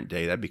the current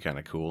day. That'd be kind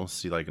of cool.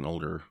 See like an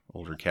older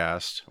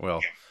cast.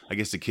 Well, I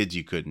guess the kids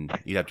you couldn't.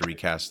 You'd have to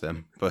recast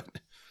them, but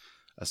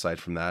aside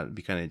from that, it'd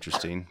be kind of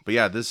interesting. But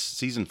yeah, this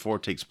season 4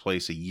 takes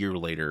place a year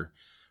later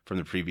from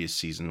the previous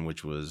season,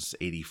 which was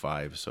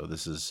 85. So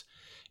this is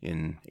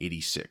in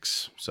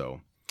 86. So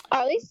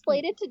are they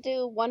slated to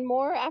do one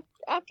more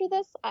after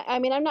this? I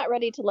mean, I'm not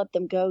ready to let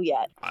them go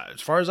yet.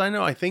 As far as I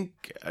know, I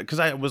think, because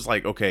I was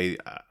like, okay,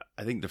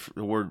 I think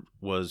the word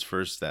was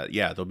first that,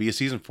 yeah, there'll be a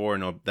season 4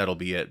 and that'll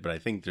be it. But I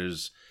think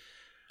there's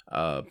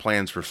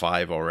plans for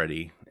 5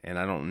 already. And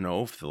I don't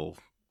know if they'll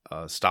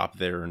stop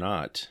there or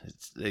not.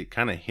 They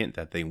kind of hint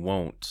that they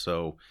won't.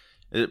 So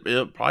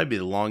it'll probably be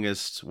one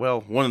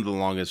of the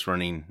longest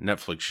running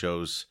Netflix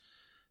shows.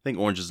 I think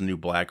Orange is the New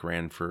Black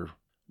ran for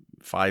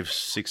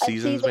 5-6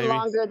 seasons, maybe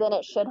longer than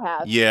it should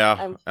have.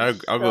 Yeah,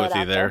 I'll go with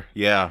you there.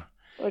 Yeah.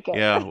 Okay.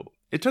 Yeah,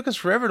 it took us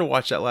forever to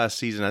watch that last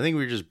season. I think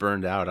we were just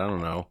burned out. I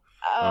don't know.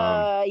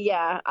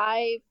 Yeah,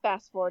 I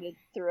fast forwarded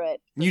through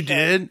it. You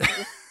did?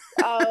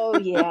 Oh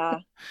yeah.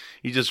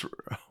 You just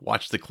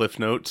watched the Cliff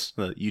Notes,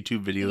 the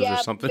YouTube videos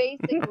or something?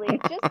 Basically,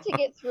 just to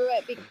get through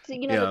it,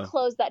 to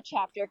close that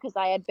chapter, because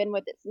I had been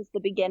with it since the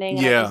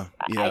beginning. And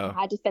I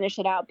had to finish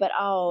it out, but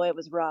it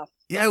was rough.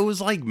 Yeah, it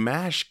was like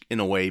MASH in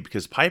a way,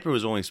 because Piper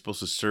was only supposed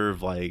to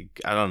serve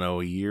like, I don't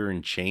know, a year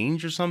and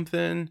change or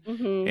something.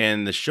 Mm-hmm.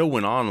 And the show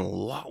went on a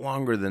lot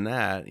longer than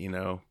that,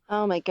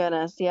 Oh my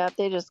goodness. Yeah,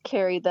 they just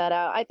carried that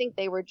out. I think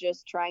they were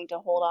just trying to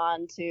hold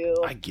on to,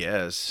 I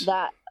guess,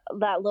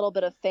 that little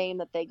bit of fame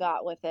that they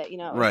got with it. It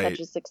was right. Such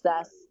a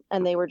success,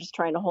 and they were just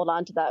trying to hold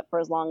on to that for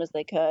as long as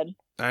they could.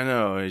 I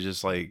know, it's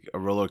just like a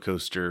roller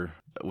coaster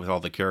with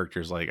all the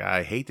characters. Like,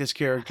 I hate this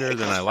character,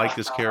 then I like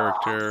this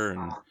character.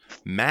 And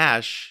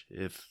MASH,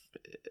 if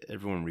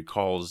everyone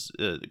recalls,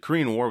 the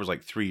Korean War was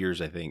like 3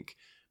 years, I think.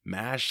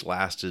 MASH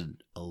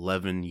lasted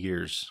 11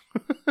 years.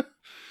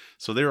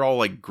 So they're all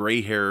like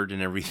gray haired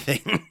and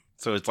everything.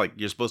 So it's like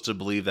you're supposed to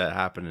believe that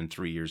happened in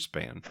 3 years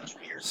span.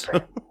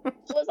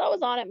 It was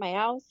always on at my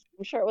house.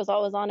 I'm sure it was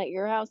always on at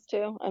your house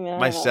too. I mean,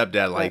 my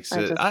stepdad likes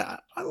it. I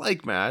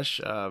like MASH.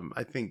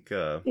 I think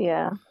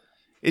yeah,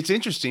 it's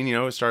interesting.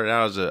 It started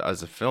out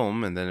as a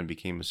film and then it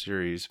became a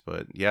series.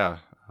 But yeah,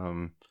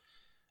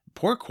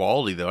 poor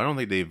quality though. I don't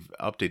think they've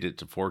updated it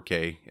to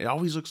 4K. It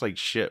always looks like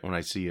shit when I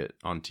see it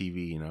on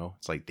TV.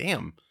 It's like,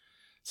 damn,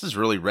 this is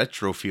really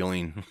retro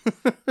feeling.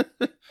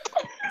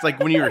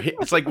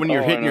 It's like when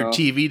you're hitting your no.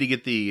 TV to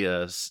get the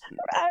I was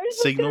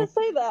just signal. gonna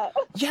say that.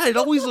 Yeah, it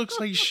always looks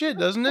like shit,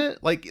 doesn't it?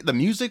 Like the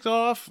music's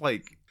off,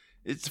 like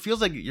it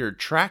feels like you're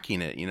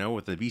tracking it,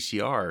 with the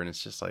VCR, and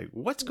it's just like,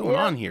 what's going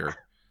on here?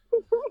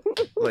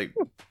 Like,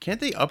 can't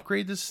they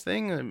upgrade this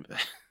thing?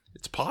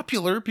 It's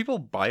popular. People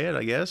buy it,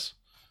 I guess.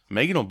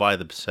 Megan will buy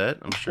the set,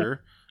 I'm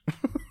sure.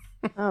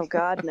 Oh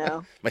God,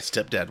 no. My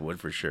stepdad would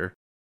for sure.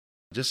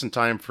 Just in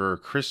time for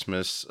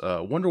Christmas,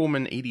 Wonder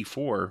Woman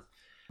 84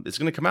 is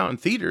going to come out in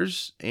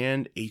theaters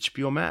and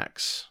HBO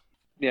Max.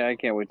 Yeah, I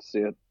can't wait to see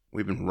it.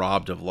 We've been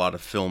robbed of a lot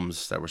of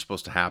films that were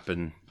supposed to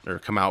happen or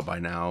come out by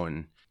now,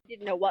 and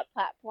Didn't know what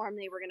platform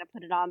they were going to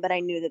put it on, but I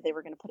knew that they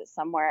were going to put it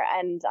somewhere.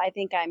 And I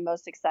think I'm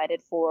most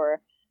excited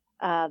for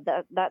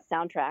that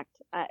soundtrack.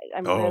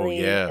 I'm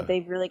really,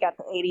 they've really got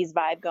the 80s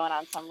vibe going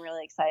on, so I'm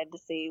really excited to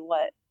see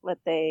what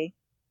they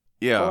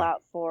pull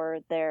out for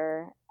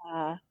their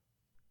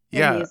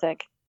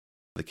music.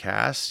 The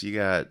cast, you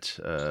got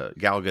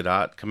Gal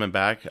Gadot coming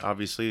back,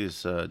 obviously,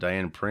 as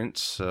Diane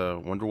Prince.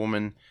 Wonder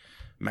Woman.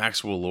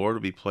 Maxwell Lord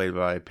will be played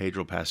by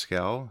Pedro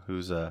Pascal,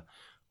 who's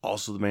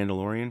also the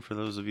Mandalorian, for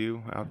those of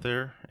you out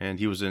there. And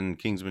he was in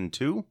Kingsman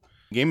 2.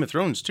 Game of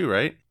Thrones, too,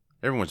 right?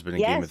 Everyone's been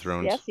in Game of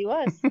Thrones. Yes, he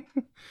was.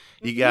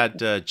 You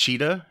got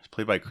Cheetah,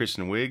 played by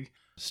Kristen Wiig.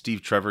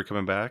 Steve Trevor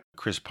coming back.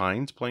 Chris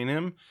Pine's playing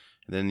him.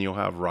 And then you'll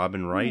have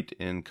Robin Wright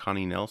and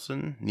Connie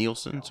Nielsen.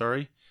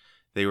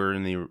 They were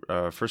in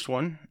the first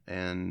one.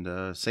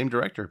 And same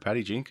director,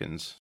 Patty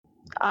Jenkins.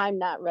 I'm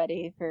not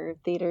ready for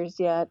theaters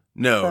yet.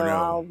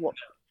 No.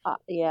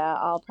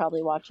 I'll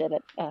probably watch it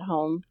at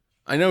home.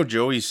 I know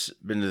Joey's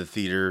been to the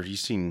theater. He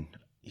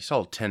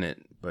saw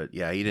Tenet, but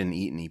yeah, he didn't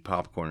eat any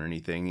popcorn or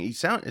anything. It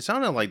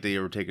sounded like they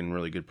were taking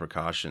really good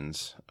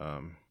precautions.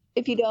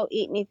 If you don't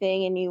eat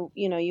anything and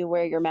you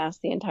wear your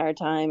mask the entire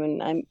time,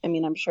 and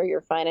I'm sure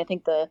you're fine. I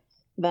think the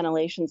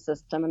ventilation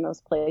system in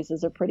those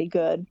places are pretty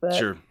good. But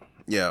sure,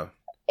 yeah.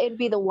 It'd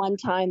be the one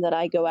time that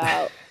I go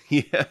out.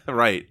 Yeah,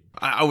 right.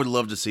 I would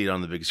love to see it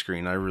on the big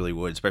screen. I really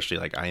would, especially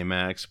like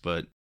IMAX.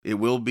 But it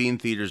will be in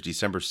theaters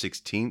December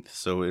 16th,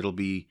 so it'll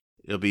be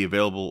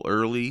available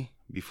early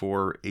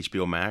before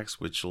HBO Max,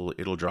 which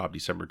it'll drop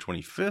December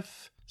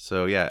 25th.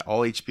 So yeah,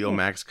 all HBO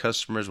Max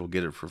customers will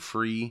get it for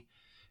free.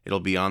 It'll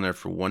be on there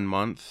for 1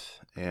 month,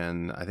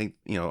 and I think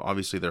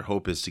obviously their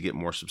hope is to get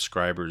more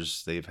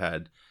subscribers. They've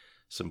had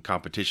some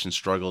competition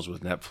struggles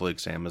with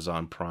Netflix,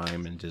 Amazon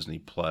Prime, and Disney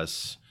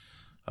Plus.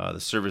 The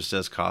service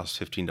does cost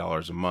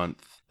 $15 a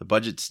month. The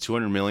budget's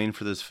 $200 million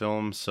for this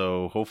film,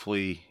 so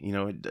hopefully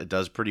it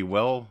does pretty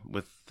well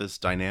with this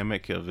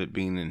dynamic of it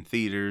being in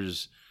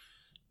theaters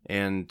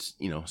and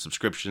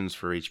subscriptions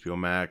for HBO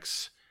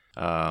Max.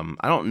 I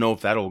don't know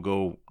if that'll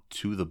go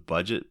to the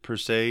budget per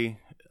se.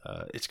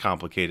 It's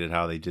complicated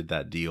how they did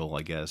that deal,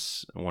 I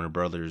guess, Warner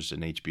Brothers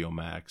and HBO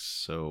Max.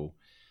 So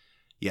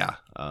yeah,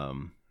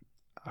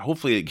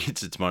 hopefully it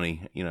gets its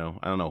money. I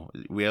don't know.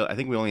 I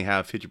think we only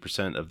have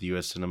 50% of the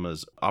U.S.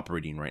 cinemas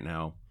operating right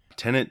now.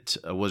 Tenet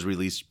was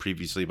released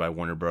previously by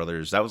Warner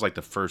Brothers. That was like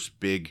the first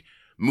big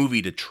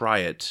movie to try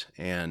it,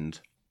 and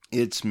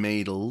it's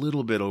made a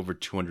little bit over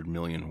 200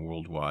 million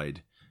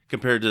worldwide.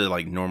 Compared to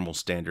like normal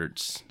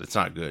standards, that's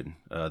not good.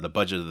 The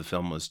budget of the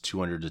film was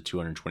 200 to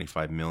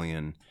 225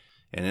 million,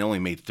 and it only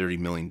made 30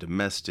 million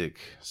domestic.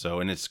 So,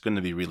 and it's going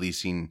to be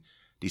releasing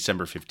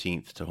December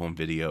 15th to home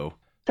video.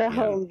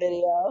 Home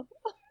video.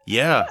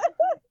 Yeah.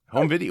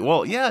 Home video.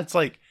 Well, yeah, it's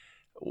like,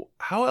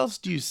 how else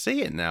do you say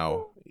it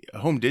now?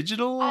 Home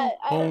digital? I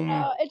don't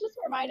know. It just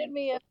reminded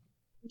me of,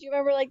 do you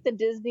remember like the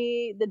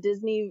Disney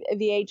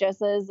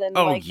VHSs and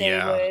they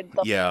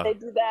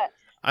do that?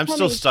 I'm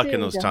still stuck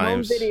in those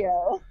times. Home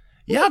video.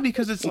 Yeah,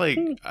 because it's like,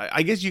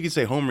 I guess you could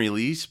say home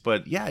release,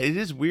 but yeah, it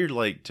is weird,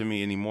 like, to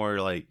me anymore.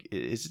 Like,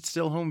 is it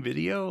still home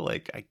video?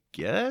 Like, I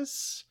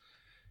guess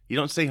you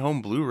don't say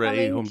home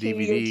Blu-ray, home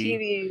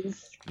DVD.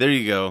 TVs. There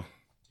you go.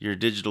 Your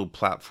digital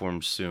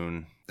platform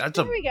soon.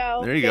 There we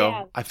go. There you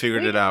go. I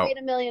figured it out. Paid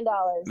 $1 million.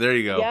 There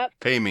you go. Yep.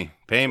 Pay me.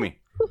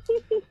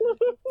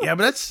 Yeah,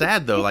 but that's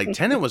sad though. Like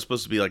Tenet was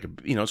supposed to be like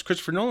it's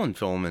Christopher Nolan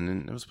film,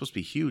 and it was supposed to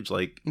be huge.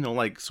 Like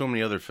like so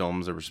many other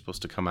films that were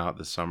supposed to come out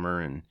this summer,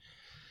 and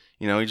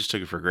he just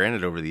took it for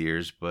granted over the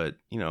years. But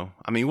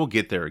we'll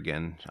get there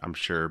again, I'm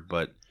sure.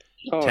 But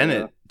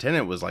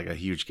Tenet was like a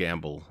huge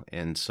gamble,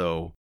 and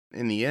so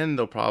in the end,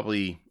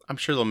 I'm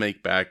sure they'll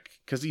make back,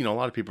 because a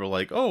lot of people are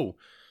like, oh,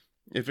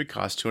 if it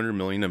costs $200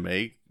 million to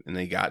make, and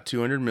they got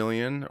 $200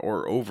 million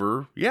or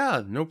over,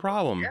 yeah, no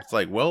problem. It's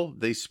like, well,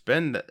 they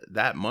spend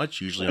that much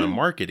usually on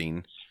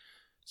marketing,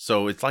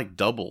 so it's like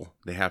double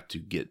they have to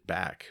get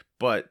back.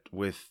 But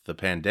with the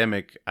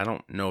pandemic, I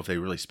don't know if they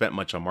really spent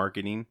much on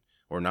marketing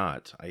or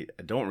not. I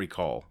don't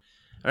recall.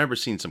 I remember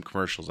seeing some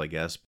commercials, I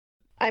guess.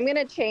 I'm going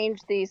to change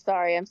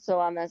sorry, I'm still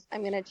on this.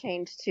 I'm going to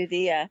change to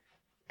the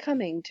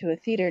coming to a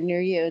theater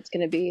near you. It's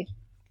going to be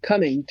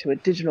coming to a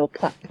digital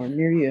platform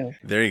near you.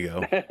 There you go.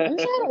 I'm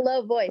trying a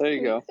low voice. There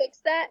you go. You fix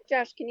that?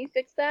 Josh, can you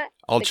fix that?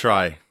 I'll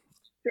try.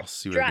 I'll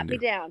see what I can do.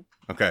 Drop me down.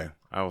 Okay,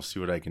 I will see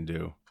what I can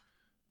do.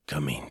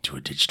 Coming to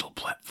a digital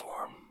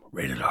platform.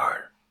 Rated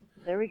R.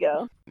 There we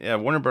go. Yeah,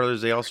 Warner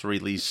Brothers, they also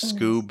released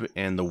Scoob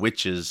and The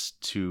Witches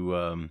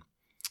to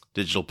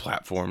digital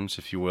platforms,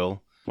 if you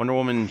will. Wonder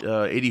Woman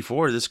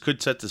 84, this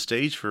could set the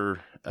stage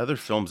for other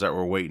films that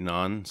we're waiting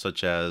on,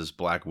 such as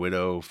Black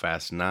Widow,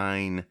 Fast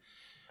 9,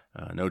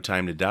 No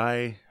Time to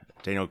Die,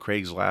 Daniel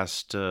Craig's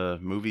last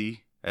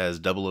movie as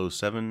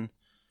 007.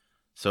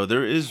 So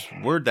there is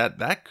word that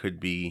that could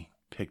be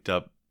picked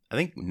up. I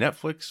think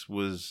Netflix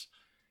was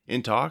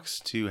in talks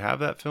to have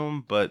that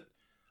film, but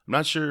I'm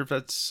not sure if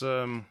that's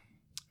going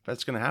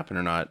to happen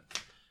or not.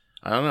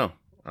 I don't know.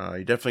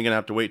 You're definitely going to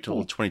have to wait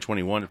till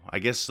 2021. I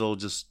guess they'll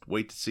just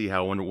wait to see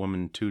how Wonder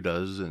Woman 2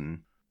 does,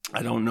 and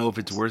I don't know if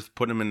it's worth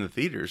putting them in the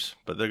theaters,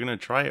 but they're going to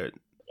try it.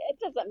 It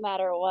doesn't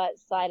matter what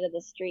side of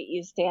the street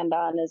you stand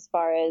on as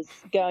far as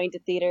going to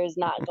theaters,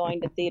 not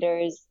going to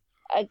theaters.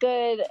 A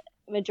good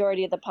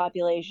majority of the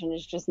population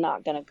is just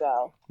not going to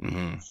go.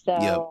 Mm-hmm. So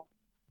yep.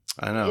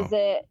 I know. Is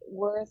it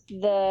worth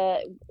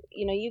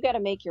you got to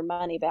make your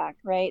money back,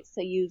 right? So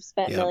you've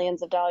spent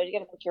millions of dollars, you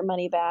got to make your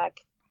money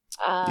back.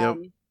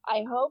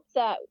 I hope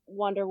that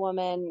Wonder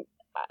Woman,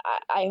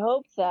 I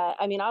hope that,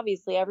 I mean,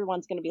 obviously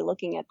everyone's going to be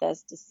looking at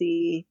this to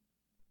see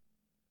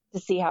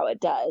how it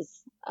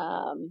does.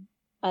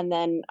 And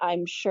then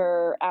I'm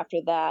sure after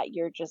that,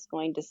 you're just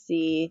going to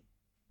see,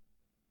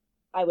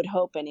 I would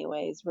hope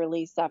anyways,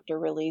 release after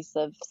release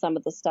of some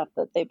of the stuff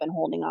that they've been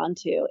holding on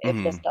to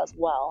if this does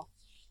well.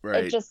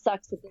 Right. It just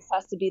sucks that this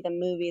has to be the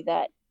movie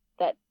that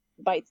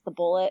bites the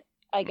bullet,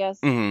 I guess,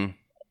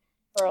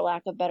 for a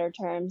lack of better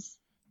terms.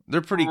 They're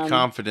pretty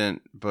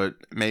confident, but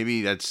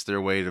maybe that's their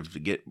way to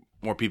get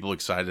more people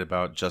excited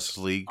about Justice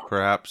League,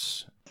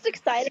 perhaps. Just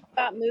excited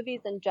about movies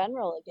in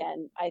general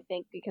again, I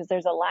think, because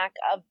there's a lack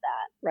of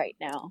that right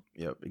now.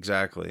 Yep,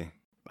 exactly.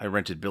 I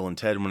rented Bill and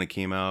Ted when it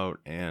came out,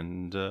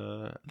 and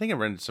I think I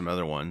rented some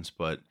other ones,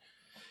 but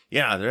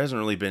yeah, there hasn't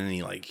really been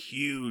any like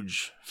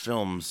huge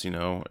films,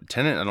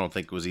 Tenet, I don't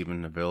think was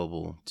even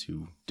available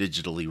to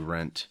digitally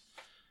rent.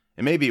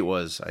 And maybe it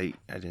was. I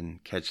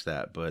didn't catch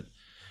that, but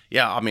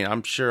yeah, I mean,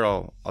 I'm sure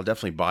I'll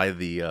definitely buy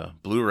the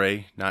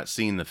Blu-ray. Not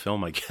seeing the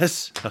film, I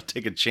guess. I'll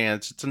take a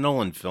chance. It's a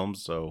Nolan film,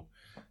 so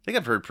I think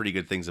I've heard pretty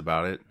good things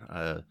about it.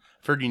 I've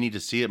heard you need to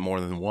see it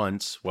more than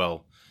once.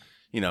 Well,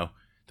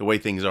 the way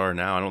things are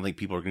now, I don't think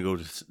people are going to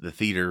go to the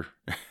theater,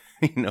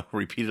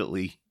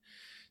 repeatedly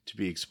to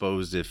be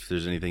exposed if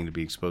there's anything to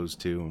be exposed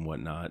to and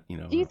whatnot.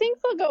 Do you think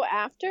they'll go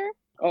after?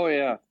 Oh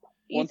yeah.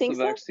 Once the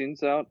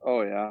vaccine's out,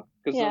 oh yeah,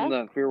 because then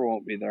that fear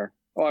won't be there.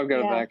 Oh, I've got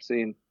a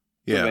vaccine.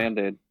 Yeah.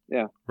 Band-Aid.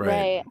 Yeah.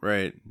 Right.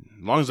 As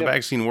long as the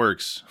vaccine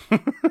works.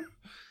 It's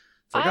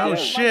like, oh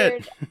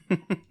shit.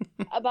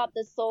 About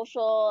the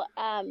social,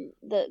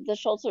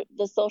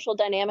 the social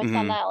dynamics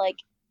on that. Like,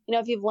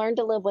 if you've learned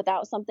to live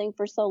without something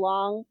for so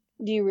long,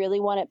 do you really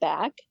want it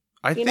back?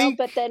 I think.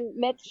 But then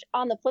Mitch,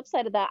 on the flip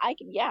side of that, I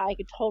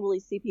could totally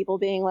see people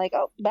being like,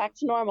 oh, back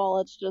to normal.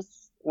 It's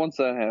just. Once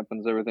that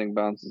happens, everything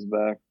bounces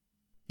back.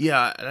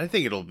 Yeah, and I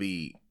think it'll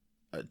be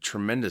a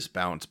tremendous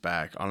bounce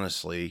back,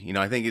 honestly.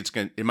 I think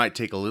it might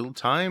take a little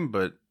time,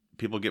 but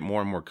people get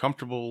more and more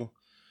comfortable.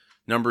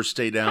 Numbers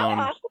stay down.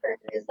 How awkward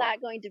is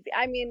that going to be?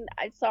 I mean,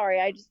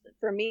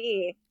 for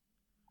me,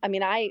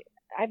 I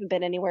haven't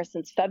been anywhere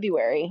since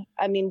February.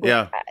 I mean,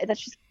 that's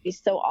just going to be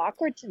so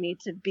awkward to me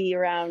to be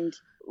around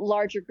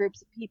larger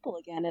groups of people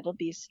again. It'll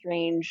be a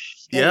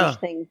strange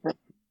thing.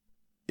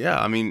 Yeah,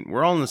 I mean,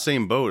 we're all in the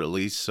same boat at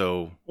least,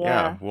 so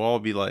yeah we'll all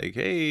be like,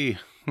 hey,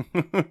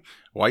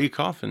 why are you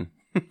coughing?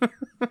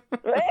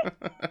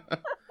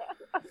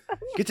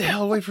 Get the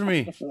hell away from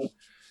me.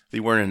 Be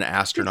wearing an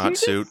astronaut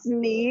suit.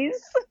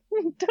 Sneeze.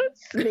 Don't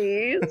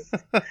sneeze.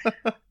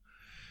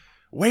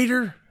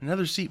 Waiter,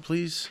 another seat,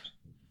 please.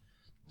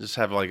 Just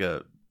have like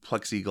a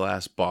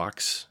plexiglass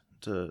box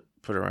to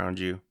put around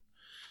you.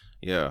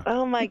 Yeah.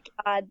 Oh my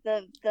God,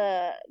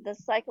 the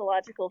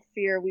psychological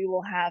fear we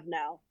will have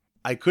now.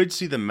 I could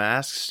see the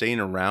masks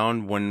staying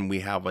around when we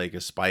have like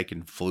a spike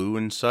in flu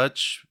and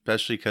such,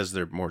 especially because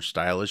they're more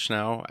stylish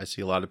now. I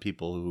see a lot of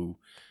people who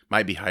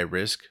might be high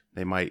risk.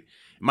 It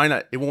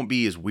won't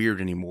be as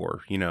weird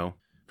anymore,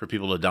 for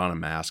people to don a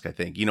mask, I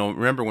think.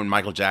 Remember when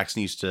Michael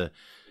Jackson used to,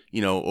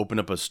 open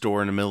up a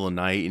store in the middle of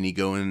the night and he'd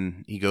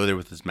go there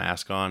with his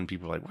mask on.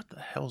 People were like, what the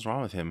hell's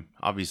wrong with him?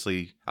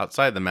 Obviously,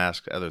 outside the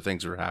mask, other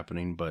things were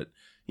happening. But,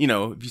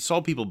 if you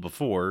saw people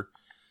before,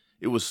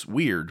 it was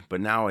weird. But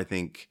now I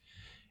think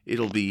it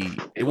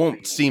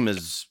won't seem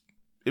as,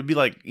 it'd be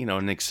like,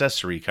 an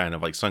accessory kind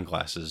of like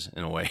sunglasses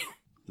in a way.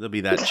 There'll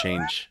be that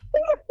change.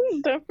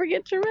 Don't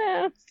forget your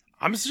mask.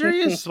 I'm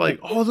serious. Like,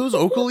 oh, those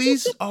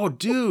Oakleys? Oh,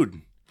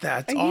 dude,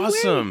 that's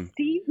awesome.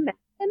 Steve Madden?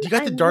 You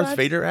got the Darth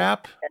Vader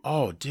app?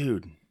 Oh,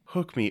 dude,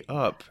 hook me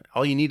up.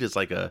 All you need is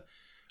like a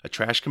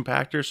trash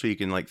compactor so you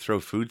can like throw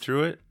food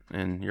through it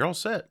and you're all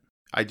set.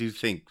 I do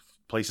think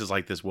places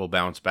like this will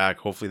bounce back.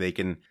 Hopefully they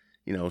can,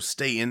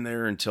 stay in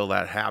there until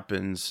that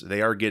happens.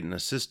 They are getting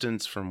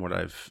assistance from what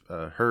I've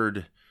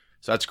heard.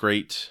 So that's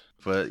great.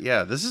 But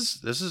yeah, this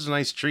is a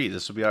nice treat.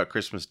 This will be out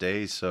Christmas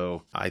Day.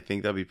 So I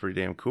think that'll be pretty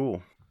damn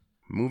cool.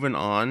 Moving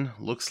on,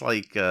 looks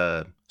like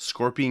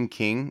Scorpion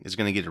King is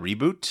going to get a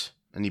reboot.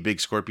 Any big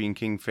Scorpion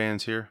King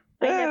fans here?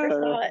 I never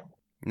saw it.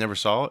 Never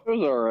saw it? It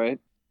was all right.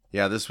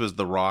 Yeah, this was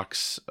The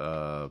Rock's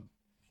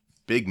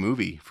big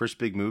movie, first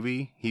big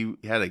movie. He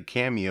had a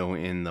cameo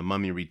in The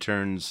Mummy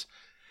Returns,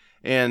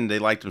 and they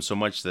liked him so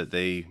much that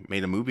they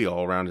made a movie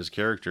all around his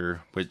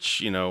character,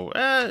 which, it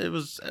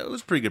was a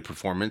pretty good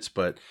performance,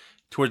 but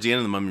towards the end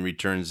of The Mummy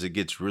Returns, it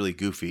gets really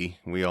goofy.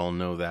 We all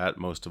know that,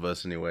 most of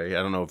us anyway.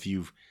 I don't know if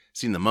you've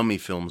seen the Mummy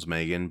films,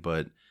 Megan,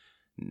 but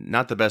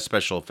not the best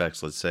special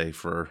effects, let's say,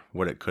 for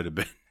what it could have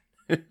been.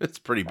 It's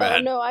pretty bad.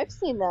 Oh, no, I've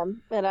seen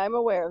them, and I'm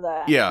aware of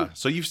that. Yeah,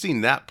 so you've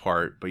seen that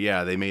part, but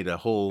yeah, they made a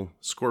whole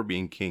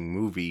Scorpion King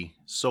movie,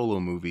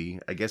 solo movie.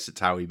 I guess it's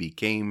how he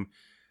became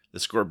the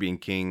Scorpion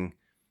King.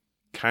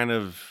 Kind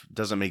of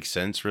doesn't make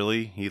sense,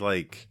 really. He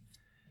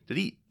did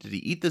he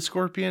eat the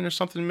scorpion or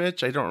something,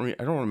 Mitch? I don't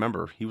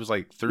remember. He was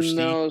thirsty.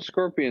 No, the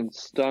scorpion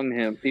stung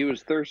him. He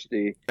was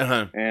thirsty,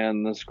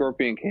 and the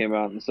scorpion came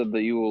out and said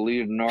that you will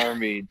lead an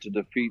army to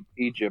defeat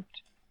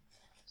Egypt.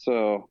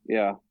 So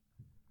yeah.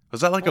 Was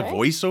that like a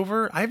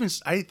voiceover? I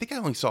think I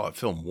only saw it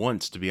filmed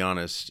once, to be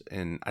honest,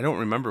 and I don't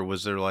remember.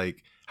 Was there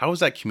how was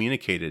that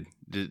communicated?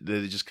 Did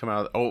it just come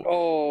out?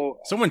 Oh,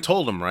 someone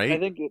told him, right? I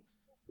think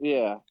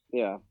yeah.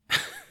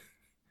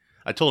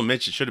 I told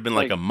Mitch it should have been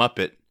like a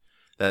Muppet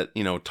that,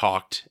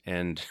 talked,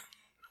 and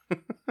a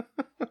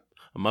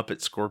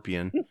Muppet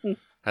Scorpion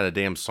had a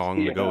damn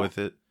song to go with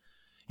it.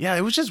 Yeah,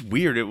 it was just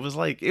weird. It was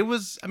I'd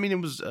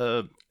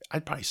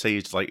probably say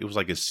it was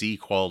like a C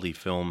quality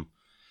film,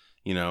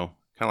 kind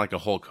of like a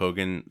Hulk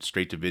Hogan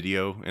straight to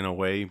video in a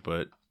way,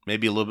 but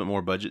maybe a little bit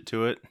more budget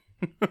to it.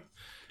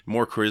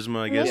 More charisma,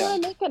 I guess. They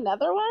want to make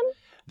another one?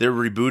 They're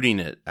rebooting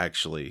it,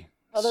 actually.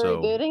 Oh, they're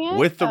rebooting it?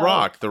 With The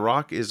Rock. The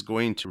Rock is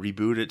going to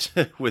reboot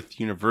it with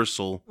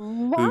Universal.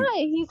 Why?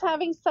 He's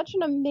having such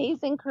an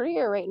amazing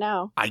career right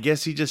now. I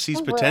guess he just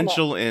sees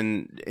potential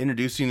in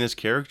introducing this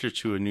character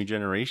to a new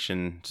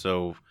generation.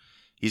 So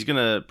he's going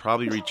to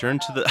probably return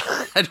to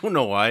the... I don't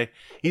know why.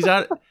 He's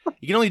out...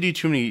 You can only do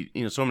too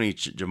many, so many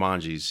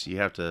Jumanjis. You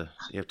have to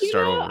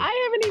start over.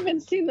 I haven't even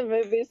seen the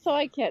movie, so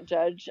I can't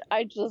judge.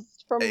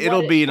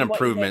 It'll be an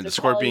improvement. The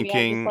Scorpion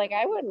King.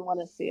 I wouldn't want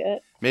to see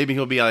it. Maybe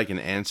he'll be like an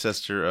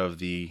ancestor of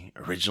the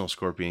original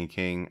Scorpion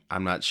King.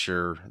 I'm not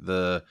sure.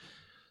 The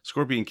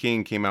Scorpion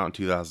King came out in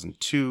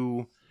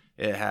 2002.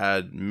 It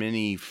had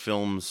many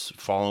films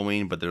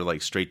following, but they're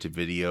straight to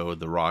video.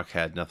 The Rock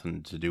had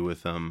nothing to do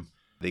with them.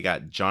 They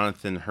got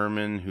Jonathan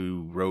Herman,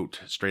 who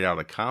wrote Straight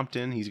Outta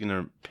Compton. He's going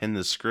to pen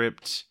the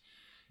script.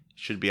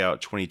 Should be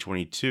out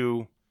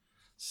 2022.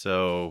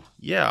 So,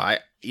 yeah,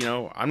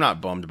 I'm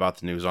not bummed about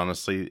the news,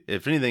 honestly.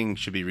 If anything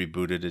should be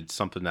rebooted, it's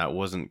something that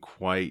wasn't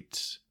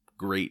quite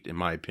great, in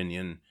my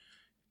opinion.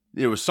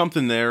 There was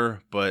something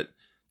there, but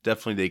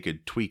definitely they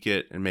could tweak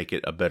it and make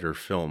it a better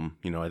film.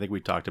 I think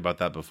we talked about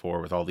that before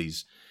with all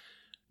these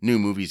new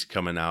movies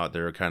coming out.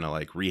 They're kind of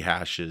like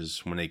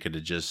rehashes when they could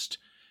have just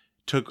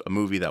took a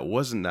movie that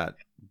wasn't that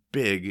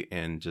big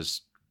and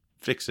just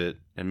fix it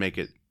and make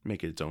it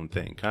its own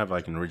thing. Kind of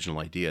like an original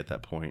idea at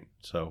that point.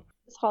 So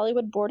is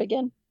Hollywood bored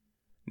again?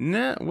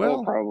 Nah,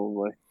 well,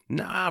 probably.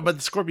 Nah, but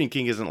the Scorpion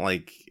King isn't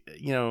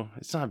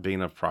it's not a big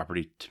enough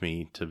property to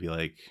me to be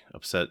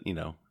upset.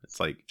 It's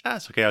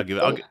it's okay.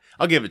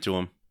 I'll give it to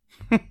him.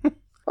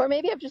 Or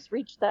maybe I've just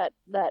reached that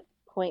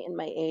point in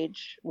my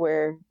age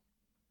where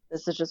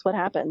this is just what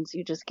happens.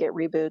 You just get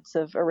reboots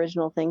of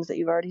original things that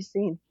you've already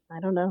seen. I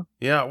don't know.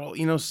 Yeah,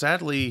 well,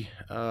 sadly,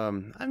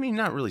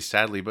 not really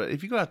sadly, but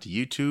if you go out to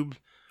YouTube,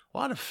 a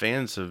lot of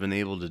fans have been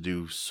able to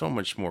do so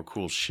much more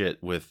cool shit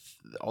with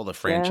all the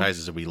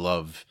franchises that we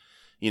love,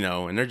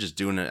 and they're just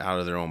doing it out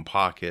of their own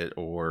pocket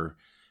or,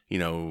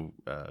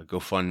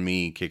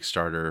 GoFundMe,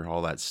 Kickstarter,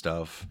 all that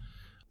stuff.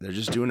 They're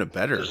just doing it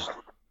better,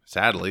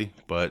 sadly.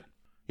 But,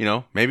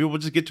 maybe we'll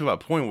just get to a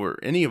point where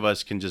any of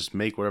us can just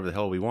make whatever the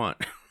hell we want.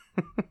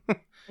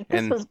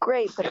 This was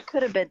great, but it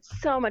could have been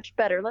so much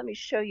better. Let me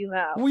show you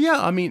how. Well,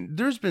 yeah,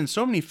 there's been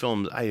so many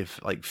films I have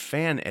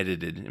fan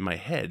edited in my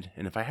head,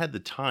 and if I had the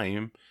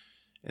time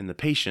and the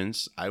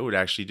patience, I would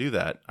actually do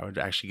that. I would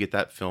actually get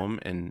that film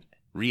and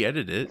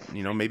re-edit it.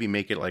 Maybe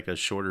make it like a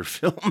shorter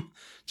film.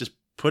 Just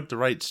put the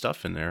right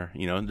stuff in there.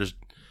 There's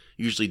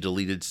usually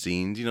deleted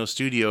scenes.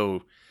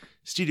 Studio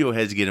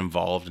heads get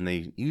involved, and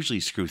they usually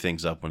screw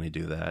things up when they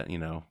do that.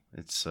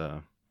 It's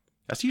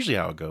that's usually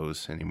how it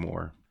goes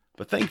anymore.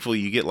 But thankfully,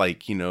 you get The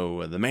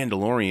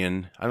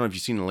Mandalorian. I don't know if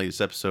you've seen the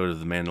latest episode of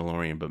The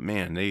Mandalorian, but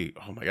man,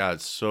 oh my god,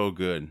 it's so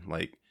good.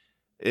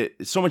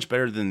 It's so much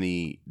better than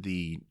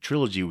the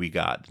trilogy we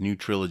got, the new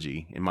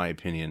trilogy, in my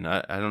opinion.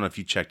 I don't know if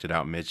you checked it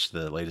out, Mitch,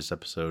 the latest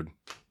episode.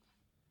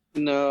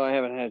 No, I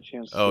haven't had a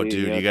chance to see it. Oh,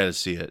 dude, you got to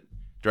see it.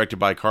 Directed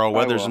by Carl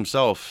Weathers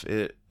himself.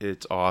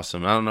 It's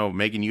awesome. I don't know,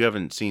 Megan, you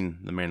haven't seen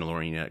The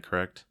Mandalorian yet,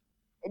 correct?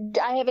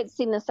 I haven't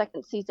seen the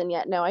second season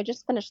yet. No, I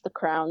just finished The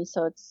Crown,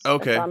 so it's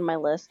on my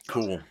list.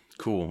 Cool.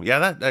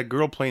 Yeah, that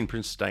girl playing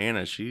Princess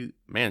Diana, she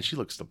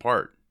looks the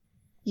part.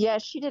 Yeah,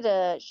 she did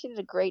a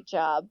great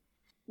job.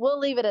 We'll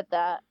leave it at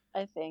that.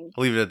 I think.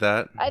 Leave it at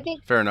that. I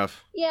think. Fair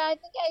enough. Yeah, I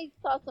think I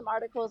saw some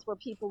articles where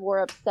people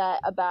were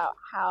upset about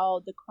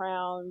how The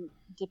Crown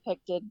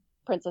depicted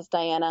Princess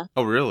Diana.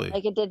 Oh, really?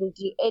 Like it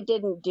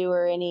didn't do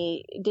her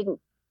any. It didn't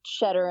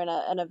shed her in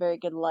a very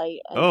good light.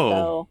 And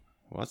well,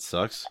 that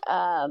sucks.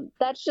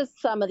 That's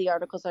just some of the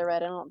articles I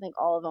read. I don't think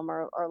all of them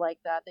are like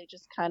that. They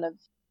just kind of,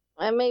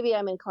 and maybe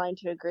I'm inclined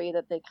to agree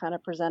that they kind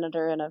of presented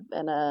her in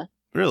a.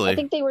 Really? I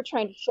think they were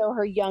trying to show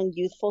her young,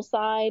 youthful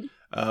side.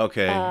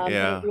 Okay,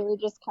 yeah. They really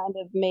just kind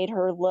of made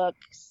her look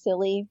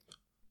silly.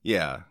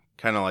 Yeah,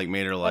 kind of like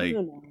made her like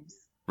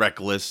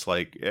reckless.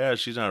 Like, yeah,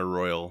 she's not a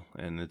royal,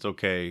 and it's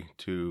okay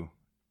to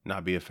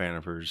not be a fan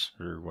of hers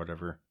or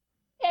whatever.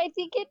 I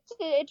think it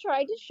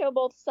tried to show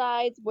both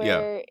sides.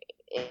 Where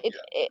it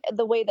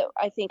the way that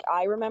I think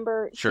I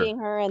remember seeing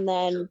her, and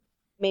then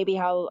maybe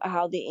how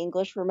the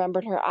English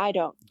remembered her. I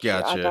don't.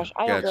 Gotcha. Gosh,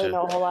 I don't really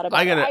know a whole lot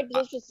about her.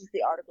 Those just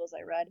the articles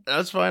I read.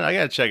 That's fine. I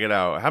gotta check it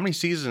out. How many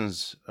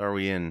seasons are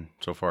we in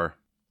so far?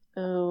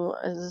 Oh,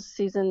 is this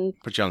season?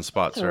 Put you on the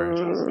spot, sorry.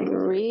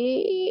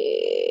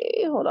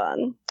 3. Hold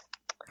on.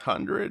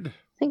 100. I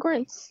think we're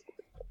in.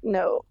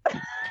 No.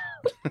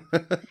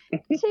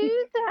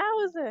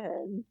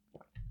 2000.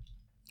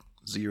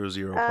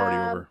 0 party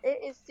over. It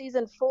is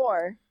season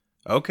 4.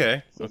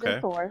 Okay.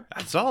 Season 4.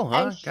 That's all,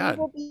 huh? And she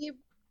will be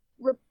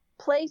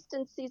replaced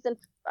in season.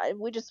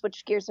 We just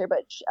switched gears here,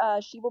 but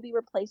she will be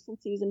replaced in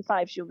season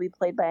 5. She will be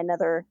played by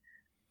another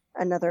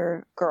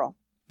girl.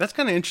 That's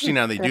kind of interesting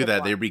how they do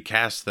that. They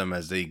recast them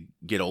as they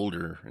get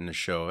older in the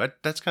show.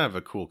 That's kind of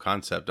a cool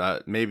concept.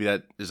 Maybe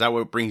is that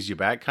what brings you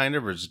back, kind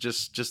of, or is it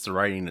just the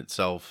writing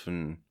itself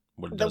and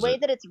what it does? The way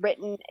that it's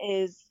written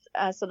is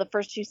so the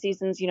first 2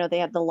 seasons, they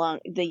had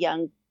the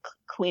young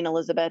Queen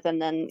Elizabeth, and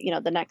then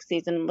the next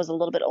season was a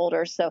little bit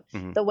older. So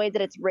the way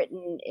that it's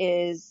written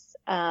is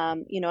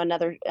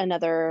another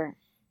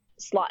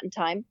slot in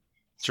time.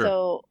 Sure.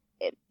 So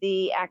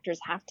the actors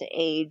have to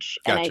age.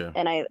 Gotcha.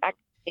 And I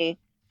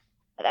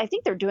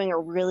think they're doing a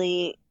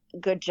really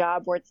good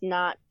job where it's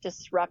not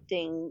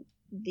disrupting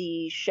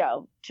the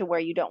show to where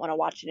you don't want to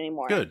watch it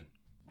anymore. Good.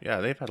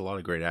 Yeah, they've had a lot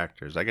of great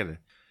actors.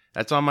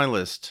 That's on my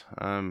list.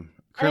 And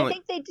I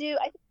think they do.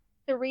 I think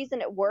the reason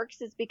it works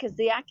is because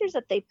the actors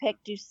that they pick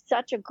do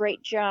such a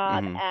great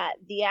job at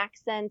the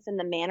accents and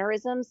the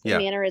mannerisms. The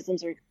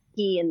mannerisms are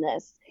key in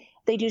this.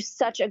 They do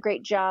such a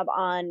great job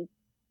on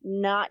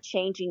not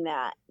changing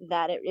that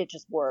it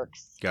just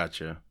works.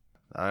 Gotcha.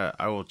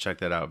 I will check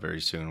that out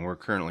very soon. We're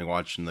currently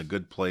watching The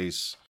Good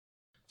Place,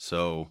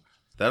 so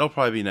that'll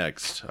probably be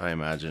next, I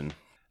imagine.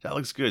 That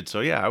looks good.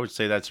 So yeah, I would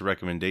say that's a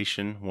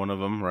recommendation, one of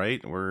them,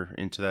 right? We're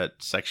into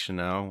that section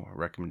now,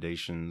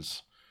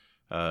 recommendations.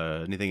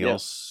 Anything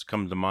else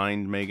come to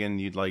mind, Megan,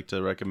 you'd like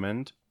to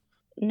recommend?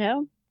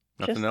 No.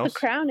 Nothing just else? The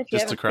Crown. If you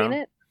haven't seen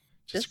it,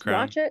 just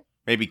watch it.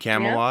 Maybe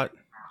Camelot.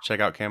 Check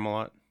out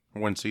Camelot.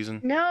 1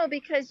 season. No,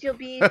 because you'll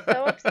be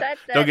so upset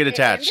that don't get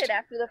attached. It ended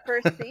after the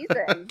first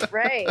season,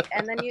 right?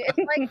 And then it's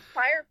like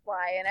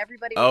Firefly, and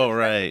everybody.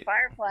 Right.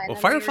 Firefly. Well,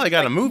 Firefly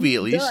got a movie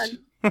at least.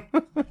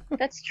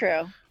 That's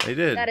true. They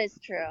did. That is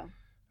true.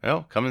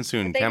 Well, coming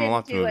soon.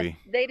 Camelot movie.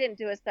 They didn't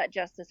do us that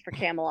justice for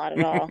Camelot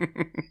at all.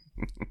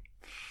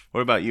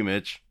 What about you,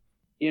 Mitch?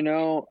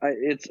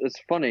 It's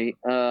funny.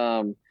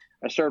 I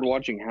started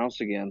watching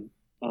House again.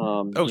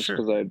 Just sure.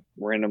 Because I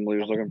randomly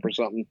was looking for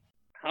something.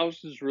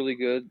 House is really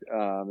good.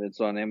 It's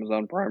on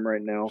Amazon Prime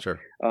right now. Sure.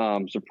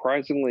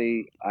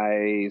 Surprisingly,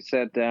 I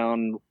sat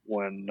down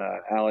when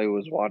Allie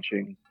was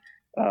watching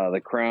The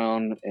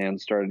Crown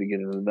and started to get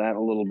into that a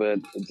little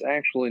bit. It's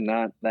actually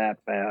not that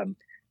bad.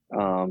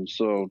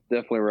 So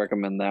definitely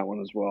recommend that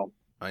one as well.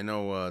 I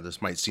know this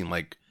might seem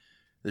like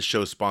this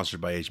show's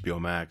sponsored by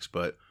HBO Max,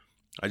 but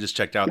I just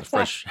checked out the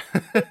fresh.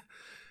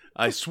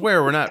 I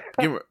swear we're not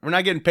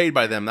getting paid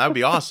by them. That would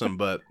be awesome,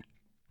 but.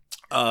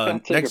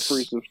 Take a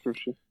free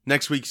subscription.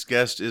 Next week's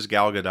guest is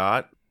Gal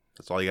Gadot.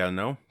 That's all you got to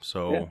know.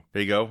 So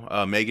There you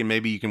go. Megan,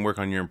 maybe you can work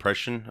on your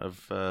impression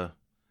of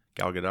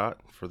Gal Gadot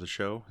for the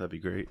show. That'd be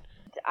great.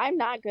 I'm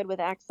not good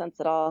with accents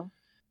at all.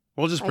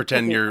 We'll just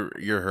pretend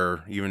you're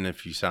her, even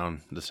if you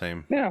sound the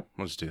same. Yeah.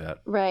 We'll just do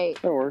that. Right.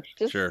 That works.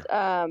 Just, sure.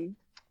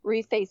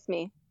 Reface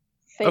me.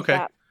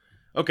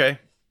 Okay.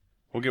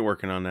 We'll get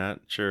working on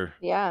that. Sure.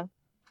 Yeah.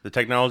 The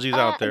technology's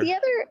out there. I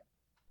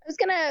was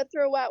gonna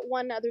throw out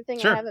one other thing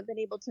Sure. I haven't been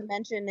able to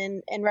mention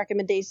in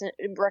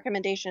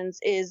recommendations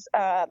is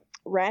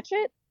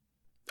Ratchet.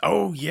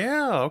 Oh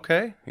yeah,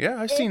 okay,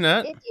 yeah, I've seen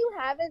that. If you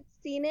haven't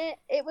seen it,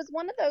 it was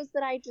one of those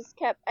that I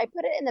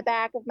put it in the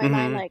back of my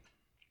mind, like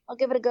I'll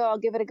give it a go.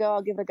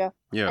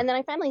 Yeah. And then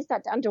I finally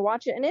sat down to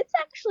watch it, and it's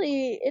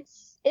actually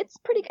it's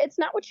pretty. It's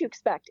not what you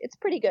expect. It's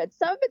pretty good.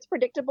 Some of it's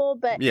predictable,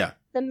 but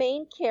the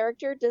main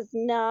character does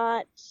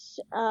not.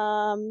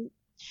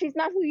 She's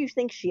not who you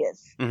think she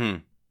is. Mm-hmm.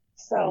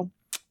 So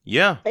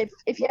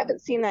if you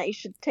haven't seen that, you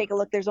should take a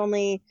look.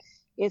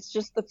 It's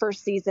just the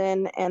first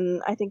season,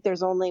 and I think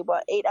there's only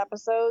 8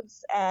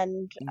 episodes,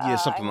 and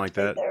something like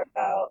that. They're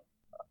about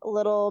a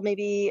little,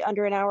 maybe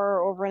under an hour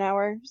or over an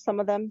hour, some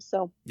of them.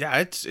 So yeah,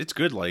 it's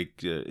good.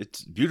 Like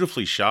it's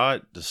beautifully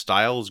shot. The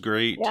style is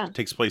great. Yeah. It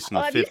takes place in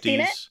the have you 50s. seen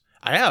it?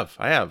 I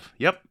have.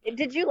 Yep.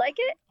 Did you like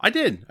it? I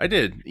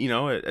did. You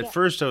know, at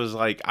first I was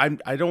like, I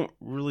haven't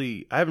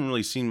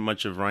really seen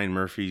much of Ryan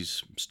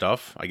Murphy's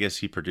stuff. I guess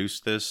he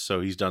produced this,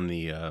 so he's done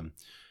the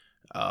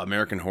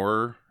American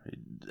Horror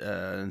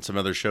and some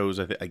other shows,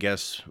 I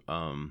guess.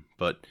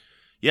 But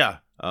yeah,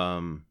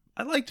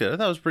 I liked it. I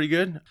thought it was pretty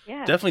good.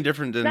 Yeah. Definitely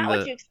different than Not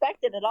what you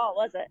expected at all,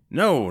 was it?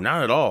 No,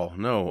 not at all.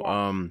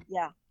 No.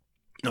 Yeah.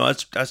 No,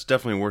 that's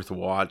definitely worth a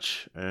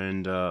watch.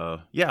 And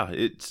yeah,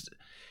 it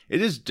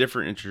is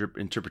different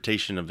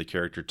interpretation of the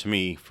character to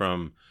me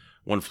from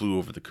One Flew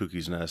Over the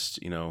Cuckoo's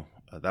Nest. You know,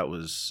 that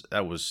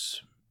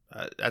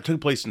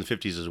took place in the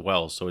 50s as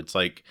well. So it's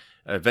like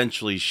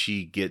eventually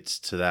she gets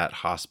to that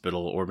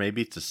hospital, or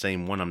maybe it's the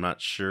same one. I'm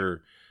not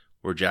sure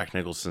where Jack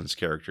Nicholson's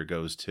character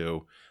goes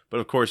to. But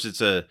of course,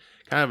 it's a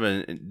kind of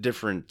a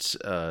different,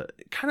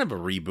 kind of a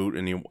reboot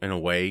in a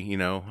way. You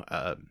know,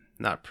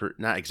 not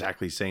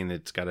exactly saying that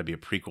it's got to be a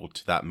prequel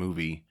to that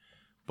movie,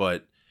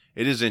 but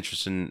it is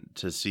interesting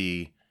to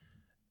see,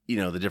 you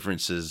know, the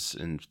differences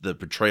and the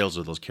portrayals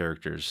of those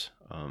characters.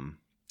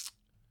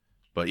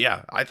 But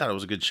yeah, I thought it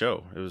was a good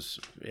show. It was,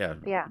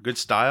 good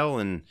style,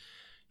 and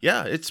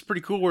yeah, it's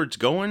pretty cool where it's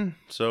going.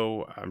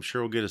 So I'm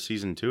sure we'll get a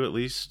season 2 at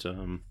least.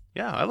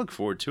 Yeah, I look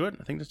forward to it.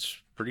 I think that's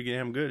pretty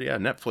damn good. Yeah,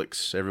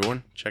 Netflix,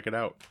 everyone, check it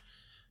out.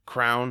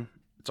 Crown,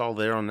 it's all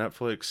there on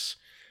Netflix.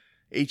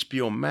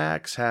 HBO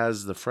Max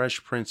has The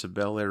Fresh Prince of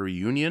Bel-Air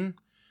reunion.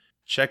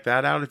 Check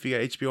that out if you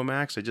got HBO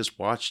Max. I just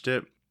watched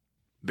it.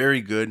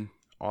 Very good.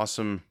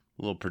 Awesome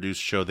little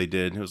produced show they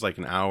did. It was like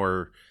an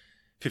hour,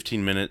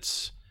 15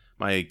 minutes.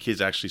 My kids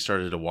actually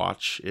started to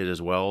watch it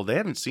as well. They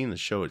haven't seen the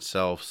show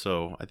itself,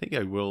 so I think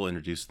I will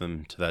introduce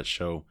them to that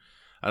show.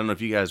 I don't know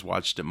if you guys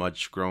watched it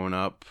much growing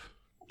up.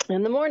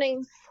 In the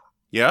mornings.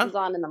 Yeah? It was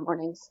on in the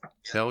mornings.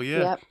 Hell yeah.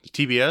 Yep.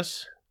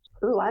 TBS?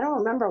 Ooh, I don't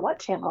remember what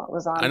channel it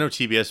was on. I know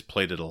TBS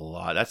played it a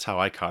lot. That's how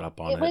I caught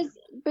up on it. It was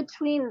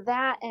between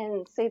that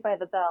and Saved by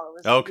the Bell.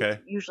 It was okay.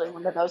 Usually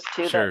one of those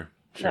two sure.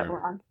 that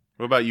were on.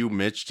 What about you,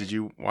 Mitch? Did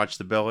you watch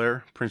the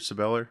Bel-Air, Prince of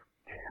Bel-Air?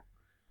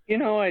 You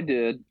know, I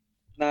did.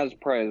 Not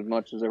probably as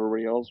much as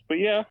everybody else, but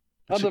yeah,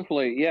 I'll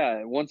definitely,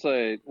 once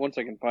I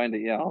can find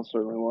it, I'll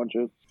certainly watch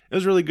it. It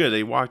was really good.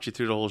 They walked you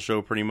through the whole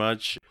show pretty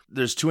much.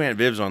 There's 2 Aunt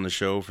Vivs on the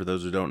show, for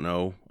those who don't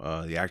know.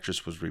 The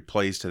actress was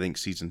replaced, I think,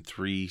 season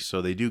 3,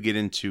 so they do get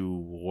into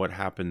what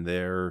happened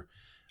there.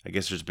 I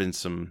guess there's been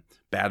some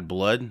bad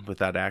blood with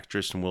that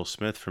actress and Will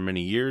Smith for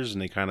many years,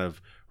 and they kind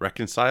of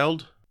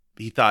reconciled.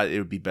 He thought it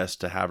would be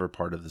best to have her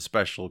part of the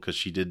special because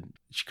she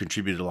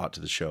contributed a lot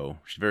to the show.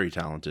 She's very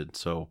talented,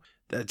 so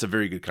that's a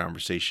very good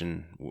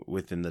conversation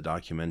within the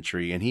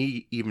documentary. And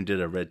he even did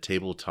a Red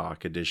Table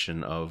Talk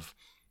edition of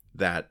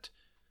that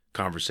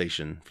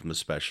conversation from the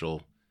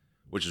special,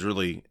 which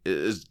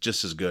is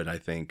just as good, I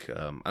think.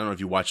 I don't know if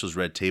you watch those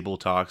Red Table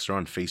Talks. They're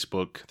on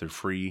Facebook. They're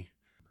free.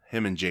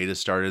 Him and Jada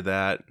started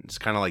that. It's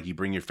kind of like you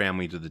bring your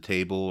family to the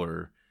table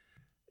or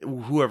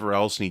whoever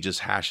else, and you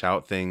just hash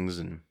out things.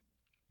 And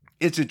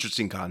it's an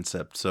interesting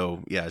concept.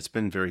 So, yeah, it's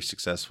been very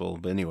successful.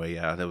 But anyway,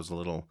 yeah, that was a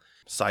little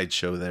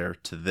sideshow there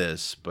to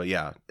this. But,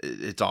 yeah,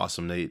 it's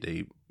awesome.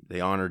 They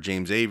honor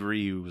James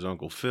Avery, who was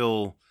Uncle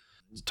Phil.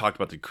 Talked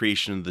about the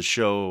creation of the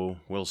show,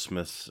 Will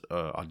Smith's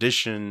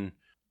audition,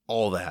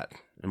 all that,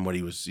 and what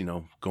he was,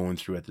 going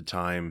through at the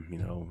time.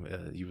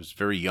 He was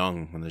very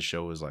young when the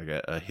show was like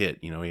a hit.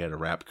 He had a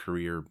rap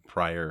career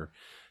prior.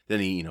 Then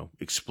he,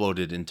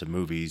 exploded into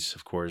movies.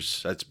 Of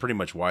course, that's pretty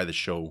much why the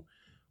show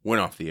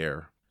went off the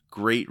air.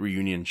 Great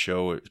reunion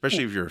show,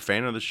 especially if you're a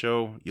fan of the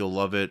show, you'll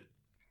love it.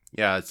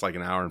 Yeah, it's like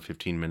an hour and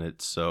 15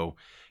 minutes. So,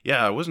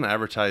 yeah, it wasn't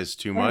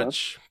advertised too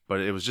much, but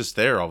it was just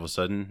there all of a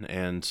sudden,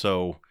 and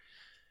so.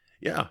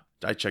 Yeah,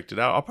 I checked it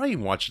out. I'll probably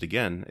even watch it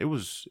again. It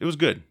was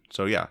good.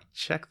 So yeah,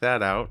 check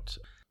that out.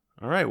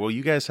 All right. Well,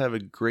 you guys have a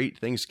great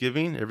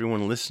Thanksgiving.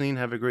 Everyone listening,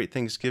 have a great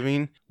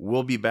Thanksgiving.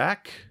 We'll be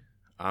back.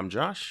 I'm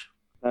Josh.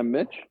 I'm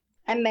Mitch.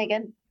 I'm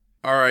Megan.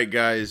 All right,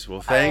 guys.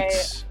 Well,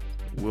 thanks.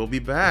 We'll be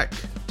back.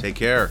 Take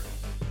care.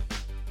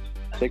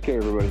 Take care,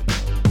 everybody.